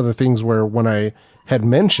that's one of the things where when I had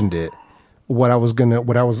mentioned it, what I was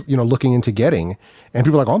looking into getting, and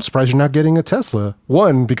people are like, "Oh, I'm surprised you're not getting a Tesla."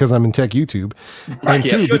 One, because I'm in tech YouTube, and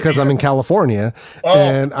two, because I'm in California,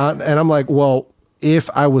 and I'm like, well, if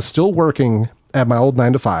I was still working at my old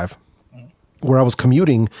 9 to 5, where I was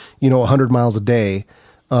commuting, 100 miles a day,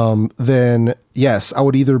 then yes, I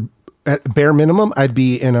would either, at bare minimum, I'd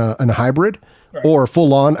be in a hybrid. Right. Or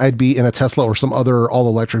full on, I'd be in a Tesla or some other all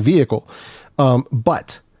electric vehicle.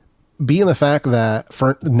 But being the fact that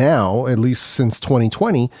for now, at least since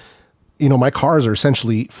 2020, my cars are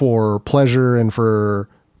essentially for pleasure and for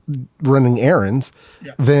running errands,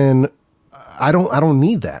 then I don't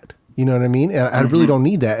need that. You know what I mean? I really don't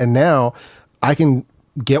need that. And now I can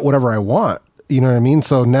get whatever I want. You know what I mean?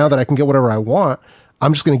 So now that I can get whatever I want,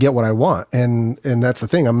 I'm just going to get what I want. And that's the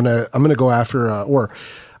thing. I'm going to go after,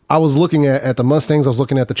 I was looking at the Mustangs. I was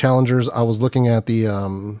looking at the Challengers. I was looking at the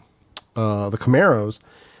Camaros.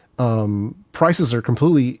 Prices are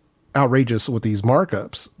completely outrageous with these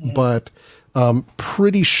markups, but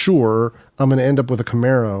pretty sure I'm going to end up with a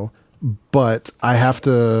Camaro. But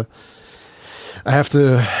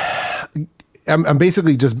I'm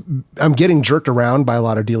basically I'm getting jerked around by a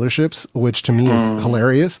lot of dealerships, which to me is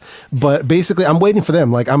hilarious. But basically, I'm waiting for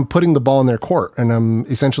them. Like, I'm putting the ball in their court, and I'm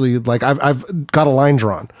essentially like, I've got a line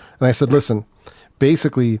drawn, and I said, listen,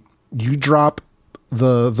 basically, you drop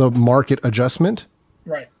the market adjustment,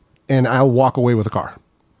 right, and I'll walk away with a car.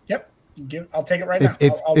 Yep, I'll take it right now.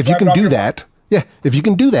 If you can do that. Yeah, if you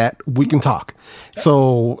can do that, we can talk. Yep.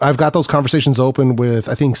 So I've got those conversations open with,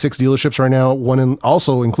 I think, 6 dealerships right now,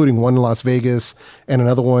 including one in Las Vegas and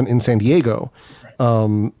another one in San Diego.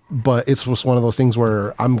 Right. But it's just one of those things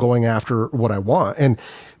where I'm going after what I want. And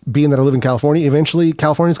being that I live in California, eventually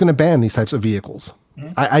California is going to ban these types of vehicles.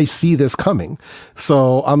 Mm-hmm. I see this coming.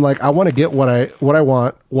 So I'm like, I want to get what I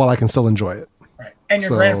want while I can still enjoy it. And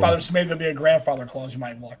your grandfather, so maybe there'll be a grandfather clause you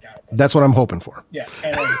might walk out. That's what I'm hoping for. Yeah.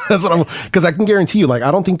 That's what because I can guarantee you, like,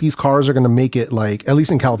 I don't think these cars are going to make it, like, at least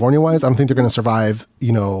in California wise, I don't think they're going to survive,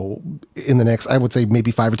 in the next, I would say maybe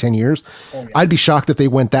 5 or 10 years. Oh, yeah. I'd be shocked if they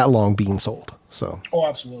went that long being sold. So. Oh,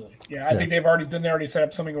 absolutely. Yeah. I think they already set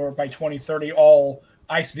up something where by 2030, all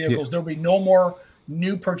ICE vehicles, there'll be no more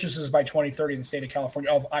new purchases by 2030 in the state of California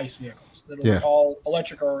of ICE vehicles. It'll be all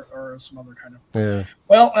electric or some other kind of. Yeah.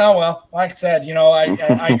 Well, like I said,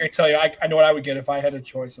 I tell you, I know what I would get if I had a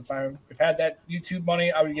choice. If I had that YouTube money,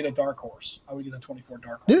 I would get a dark horse. I would get a 24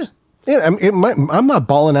 dark horse. Yeah. I'm not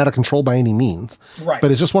balling out of control by any means. Right.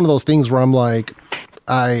 But it's just one of those things where I'm like,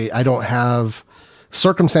 I don't have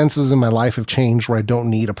circumstances in my life have changed where I don't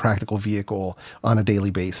need a practical vehicle on a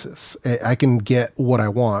daily basis. I can get what I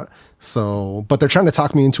want. So, but they're trying to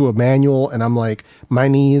talk me into a manual, and I'm like, my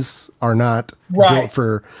knees are not built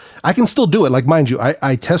for. I can still do it. Like, mind you,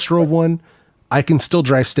 I test drove one. I can still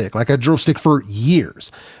drive stick. Like, I drove stick for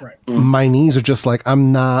years. Right. My knees are just like,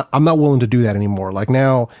 I'm not willing to do that anymore. Like,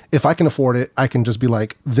 now, if I can afford it, I can just be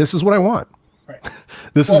like, this is what I want. Right.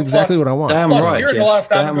 This is exactly what I want. Damn right. Here's a lot of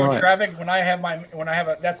stuff in traffic. When I have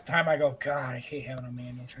that's the time I go, God, I hate having a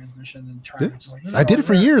manual transmission and trying. Yeah. I did it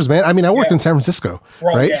for years, man. I mean, I worked in San Francisco,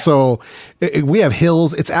 right? Yeah. So we have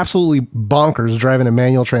hills. It's absolutely bonkers driving a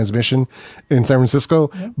manual transmission in San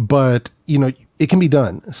Francisco, but it can be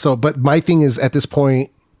done. So, but my thing is, at this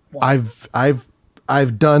point, I've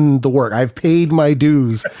done the work. I've paid my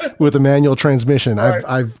dues with a manual transmission. Right.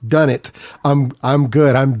 I've done it. I'm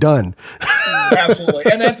good. I'm done. Absolutely.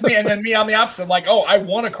 And that's me. And then me on the opposite. Like, I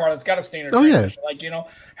want a car that's got a standard transmission. Like,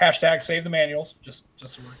 hashtag save the manuals. Just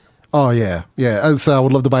so Oh yeah. Yeah. So I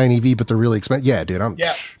would love to buy an EV, but they're really expensive. Yeah, dude.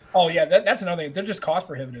 Oh yeah. That's another thing. They're just cost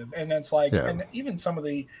prohibitive. And it's like, and even some of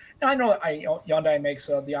the, I know Hyundai makes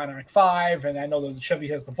the Ioniq 5, and I know that the Chevy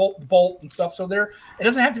has the Bolt and stuff. So it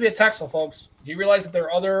doesn't have to be a Tesla, folks. Do you realize that there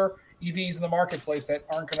are other EVs in the marketplace that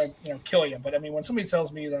aren't going to, kill you? But I mean, when somebody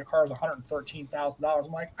tells me that a car is $113,000,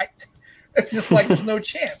 I'm like, it's just like, there's no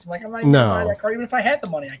chance. I'm like, I'm not going to buy that car. Even if I had the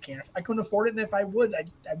money, I can't. If I couldn't afford it, and if I would, I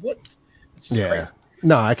wouldn't. It's just crazy.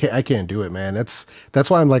 No, I can't do it, man. That's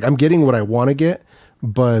why I'm like, I'm getting what I want to get,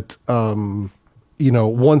 but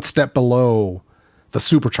one step below the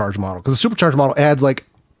supercharged model, because the supercharged model adds like,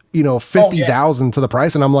 50,000 to the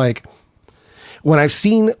price, and I'm like, when I've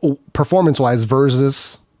seen performance wise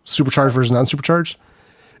versus supercharged versus non-supercharged,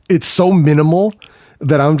 it's so minimal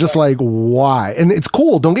that I'm just like, why? And it's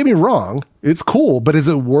cool. Don't get me wrong. It's cool. But is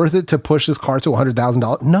it worth it to push this car to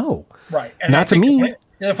 $100,000? No. Right. And not to me.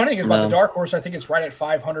 Yeah, the funny thing is about the Dark Horse, I think it's right at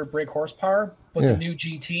 500 brake horsepower, but the new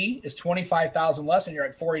GT is 25,000 less, and you're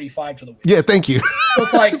at 485 to the wheels. Yeah, thank you. So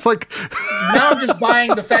it's like now I'm just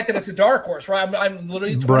buying the fact that it's a Dark Horse, right? I'm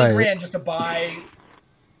literally 20 grand just to buy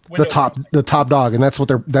the top dog, and that's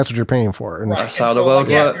what you're paying for. And right. That's how the world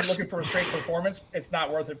works. If you're looking for a straight performance, it's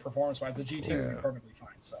not worth it performance-wise. The GT would be perfectly fine.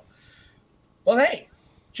 So, well, hey,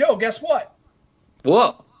 Joe, guess what?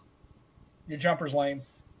 What? Your jumper's lame.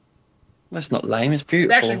 That's not lame. It's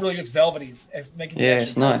beautiful. It actually really gets velvety. It's making me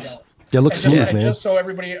it's nice. jealous. Yeah, it looks smooth, man. Just so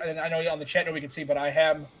everybody, and I know on the chat nobody can see, but I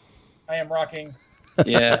am rocking.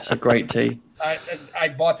 Yeah, it's a great tee. I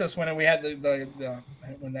bought this when we had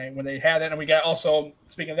when they had it, and we got also.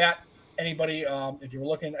 Speaking of that, anybody, if you're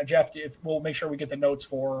looking, Jeff, we'll make sure we get the notes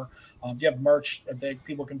for. Do you have merch that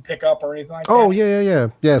people can pick up or anything like that? Oh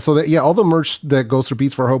yeah. So all the merch that goes through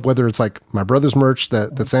Beats for Hope, whether it's like my brother's merch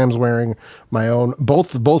that Sam's wearing, my own,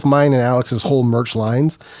 both mine and Alex's whole merch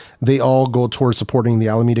lines, they all go towards supporting the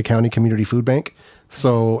Alameda County Community Food Bank.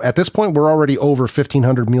 So at this point, we're already over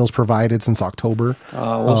 1,500 meals provided since October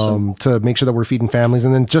awesome. To make sure that we're feeding families.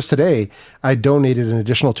 And then just today, I donated an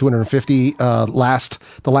additional 250. The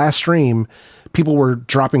last stream, people were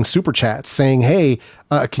dropping super chats saying, "Hey,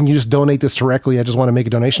 can you just donate this directly? I just want to make a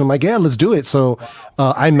donation." I'm like, "Yeah, let's do it." So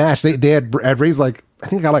I matched. They had raised like, I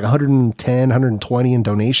think I got like 110, 120 in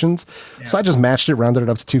donations. Yeah. So I just matched it, rounded it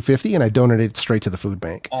up to 250, and I donated it straight to the food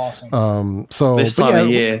bank. Awesome. So this time of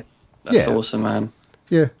year, that's awesome, man.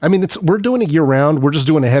 Yeah, I mean, we're doing it year round. We're just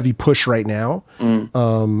doing a heavy push right now,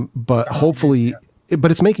 but hopefully,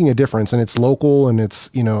 but it's making a difference, and it's local, and it's,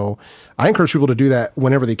 I encourage people to do that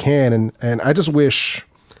whenever they can, and I just wish,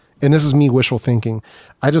 and this is me wishful thinking,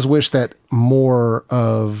 I just wish that more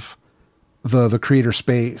of the creator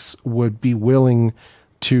space would be willing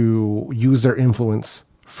to use their influence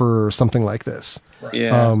for something like this. Right.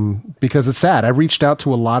 Yeah. Because it's sad. I reached out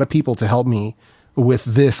to a lot of people to help me with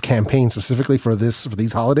this campaign specifically for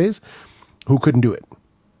these holidays, who couldn't do it.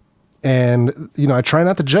 And, I try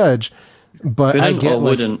not to judge, but I get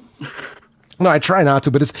wouldn't. No, I try not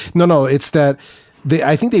to, but it's that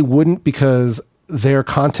I think they wouldn't because their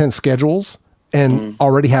content schedules and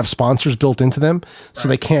already have sponsors built into them. So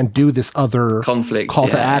they can't do this other conflict call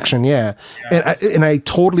to action. Yeah. And I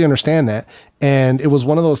totally understand that. And it was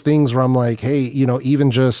one of those things where I'm like, hey,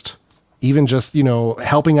 even just,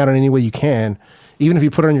 helping out in any way you can, even if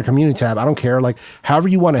you put it on your community tab, I don't care. Like, however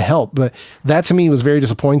you want to help. But that to me was very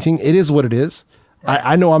disappointing. It is what it is. Right.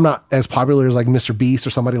 I know I'm not as popular as like Mr. Beast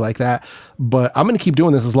or somebody like that, but I'm going to keep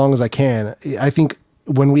doing this as long as I can. I think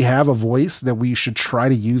when we have a voice that we should try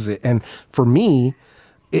to use it. And for me,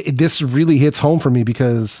 this really hits home for me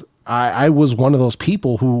because I was one of those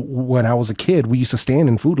people who, when I was a kid, we used to stand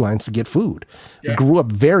in food lines to get food. Yeah. Grew up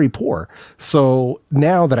very poor. So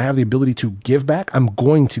now that I have the ability to give back, I'm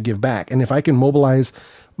going to give back. And if I can mobilize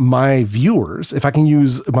my viewers, if I can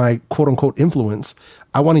use my quote unquote influence,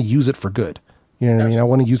 I want to use it for good. You know what I mean? I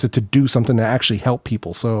want to use it to do something to actually help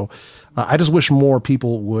people. So I just wish more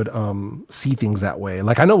people would see things that way.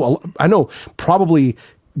 Like I know probably,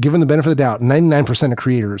 given the benefit of the doubt, 99% of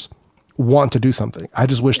creators want to do something. I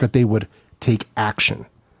just wish that they would take action.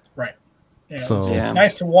 Right. Yeah, so it's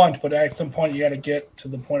nice to want, but at some point you got to get to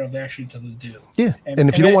the point of actually to the do. Yeah. And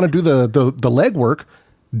if you don't want to do the legwork,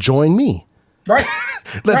 join me. Right.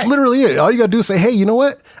 That's literally it. All you got to do is say, hey, you know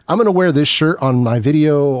what? I'm going to wear this shirt on my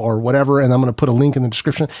video or whatever, and I'm going to put a link in the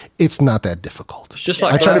description. It's not that difficult. It's just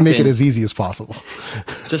like I try to make it as easy as possible.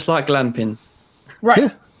 Just like glamping.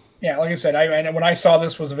 Right. Yeah, like I said, when I saw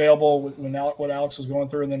this was available, what Alex was going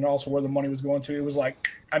through, and then also where the money was going to, it was like,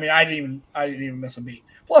 I didn't even miss a beat.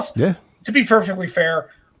 Plus, to be perfectly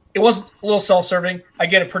fair, it was a little self-serving. I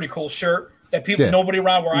get a pretty cool shirt that nobody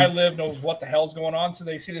around where I live knows what the hell's going on, so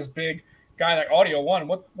they see this big guy like Audio One.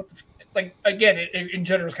 What the like again in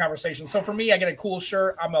generous conversation. So for me, I get a cool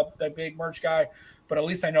shirt. I'm a big merch guy, but at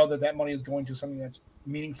least I know that money is going to something that's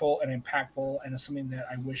meaningful and impactful, and it's something that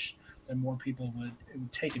I wish that more people would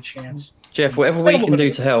take a chance. Jeff, whatever we can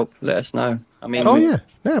do to help, let us know. I mean, we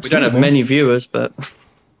don't have many viewers, but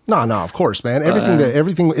no, of course, man.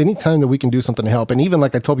 Everything, anytime that we can do something to help, and even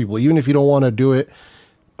like I tell people, even if you don't want to do it,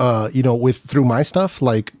 through my stuff,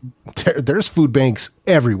 like there's food banks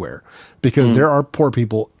everywhere because there are poor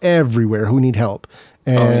people everywhere who need help,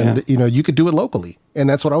 and you could do it locally, and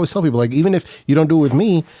that's what I always tell people. Like, even if you don't do it with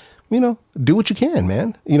me, do what you can,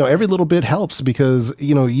 man. Every little bit helps because,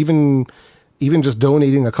 even just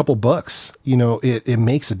donating a couple bucks, it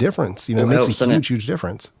makes a difference. It makes a huge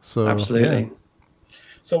difference. So absolutely. Yeah.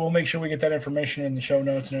 So we'll make sure we get that information in the show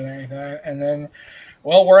notes and everything like that. And then,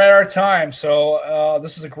 well, we're at our time. So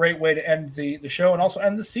this is a great way to end the show and also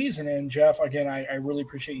end the season. And Jeff, again, I really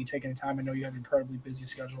appreciate you taking the time. I know you have an incredibly busy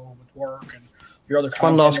schedule with work and your other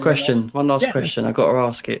One last question. One last question. I got to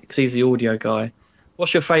ask it because he's the audio guy.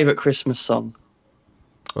 What's your favorite Christmas song?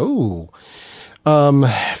 Oh,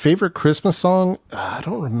 favorite Christmas song? I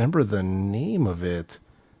don't remember the name of it.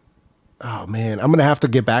 Oh man, I'm gonna have to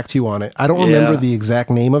get back to you on it. I don't remember the exact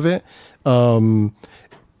name of it. Let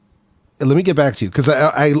me get back to you because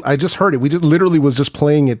I just heard it. We just literally was just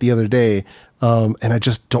playing it the other day, and I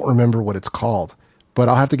just don't remember what it's called. But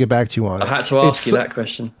I'll have to get back to you on it. I had to ask you that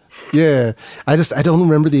question. Yeah, I don't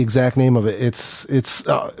remember the exact name of it. It's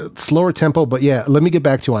slower tempo, but yeah, let me get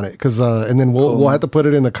back to you on it because and then we'll have to put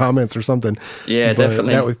it in the comments or something. Yeah, but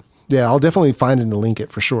definitely. I'll definitely find it and link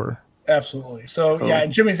it for sure. Absolutely. So yeah,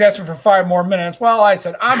 Jimmy's asking for 5 more minutes. Well, I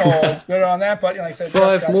said I'm always good on that, but like I said,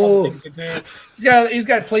 5 more. Things to do. He's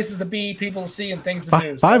got places to be, people to see, and things to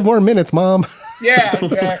do. So. 5 more minutes, Mom. Yeah,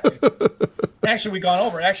 exactly. Actually, we've gone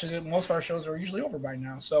over. Actually, most of our shows are usually over by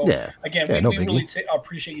now. So again, we really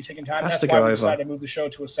appreciate you taking time. That's why we decided to move the show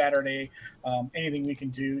to a Saturday. Anything we can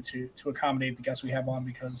do to accommodate the guests we have on,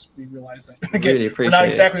 because we realize that again, we're not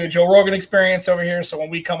exactly the Joe Rogan experience over here. So when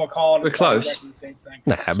we come a call, and we're close. Exactly the same thing.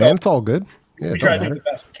 Man, it's all good. Yeah, we try to do the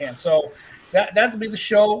best we can. So that'll be the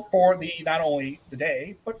show for not only the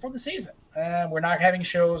day, but for the season. We're not having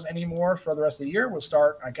shows anymore for the rest of the year. We'll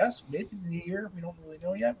start, I guess, maybe the new year. We don't really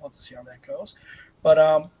know yet. We'll have to see how that goes.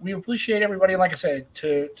 But we appreciate everybody. Like I said,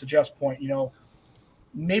 to Jeff's point,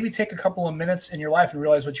 maybe take a couple of minutes in your life and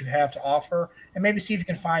realize what you have to offer, and maybe see if you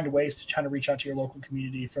can find ways to try to reach out to your local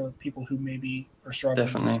community for people who maybe are struggling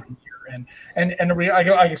this time of year. And like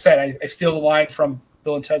I said, I steal the line from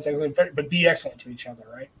Bill and Ted's, but be excellent to each other,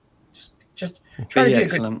 right? Just try to be a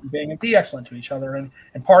good human being and be excellent to each other, and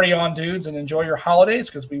party on, dudes, and enjoy your holidays,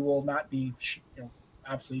 because we will not be,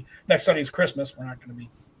 obviously next Sunday is Christmas. We're not going to be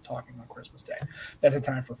talking on Christmas Day. That's a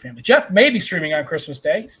time for family. Jeff may be streaming on Christmas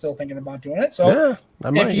Day, still thinking about doing it. So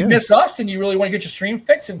if you miss us and you really want to get your stream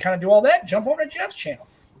fixed and kind of do all that, jump over to Jeff's channel.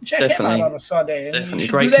 Check him out on a Sunday. And definitely. You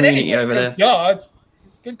should Great do that community anyway, over there.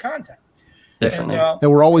 It's good content. Definitely.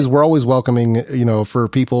 And we're always welcoming, for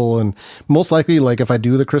people, and most likely, like if I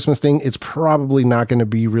do the Christmas thing, it's probably not going to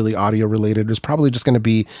be really audio related. It's probably just going to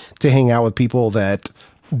be to hang out with people that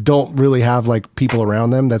don't really have like people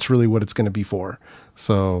around them. That's really what it's going to be for.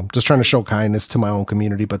 So just trying to show kindness to my own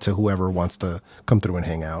community, but to whoever wants to come through and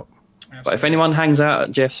hang out. Absolutely. But if anyone hangs out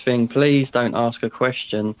at Jeff's thing, please don't ask a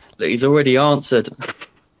question that he's already answered.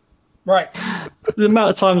 Right. The amount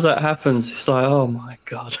of times that happens, it's like, oh my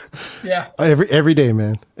God. Yeah. Every day,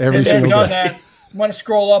 man. Every single day. That. You want to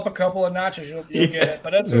scroll up a couple of notches, you'll get it. But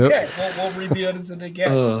that's okay. We'll review it as it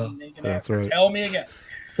again. That's right. Tell me again.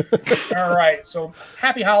 All right. So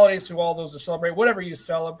happy holidays to all those who celebrate, whatever you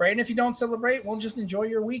celebrate. And if you don't celebrate, we'll just enjoy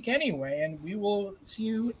your week anyway. And we will see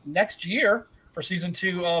you next year for season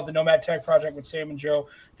 2 of the Nomad Tech Project with Sam and Joe.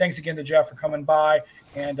 Thanks again to Jeff for coming by.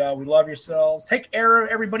 And we love yourselves. Take care of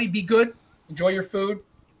everybody. Be good. Enjoy your food.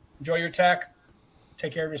 Enjoy your tech.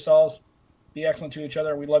 Take care of yourselves. Be excellent to each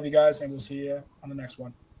other. We love you guys, and we'll see you on the next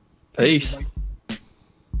one. Peace.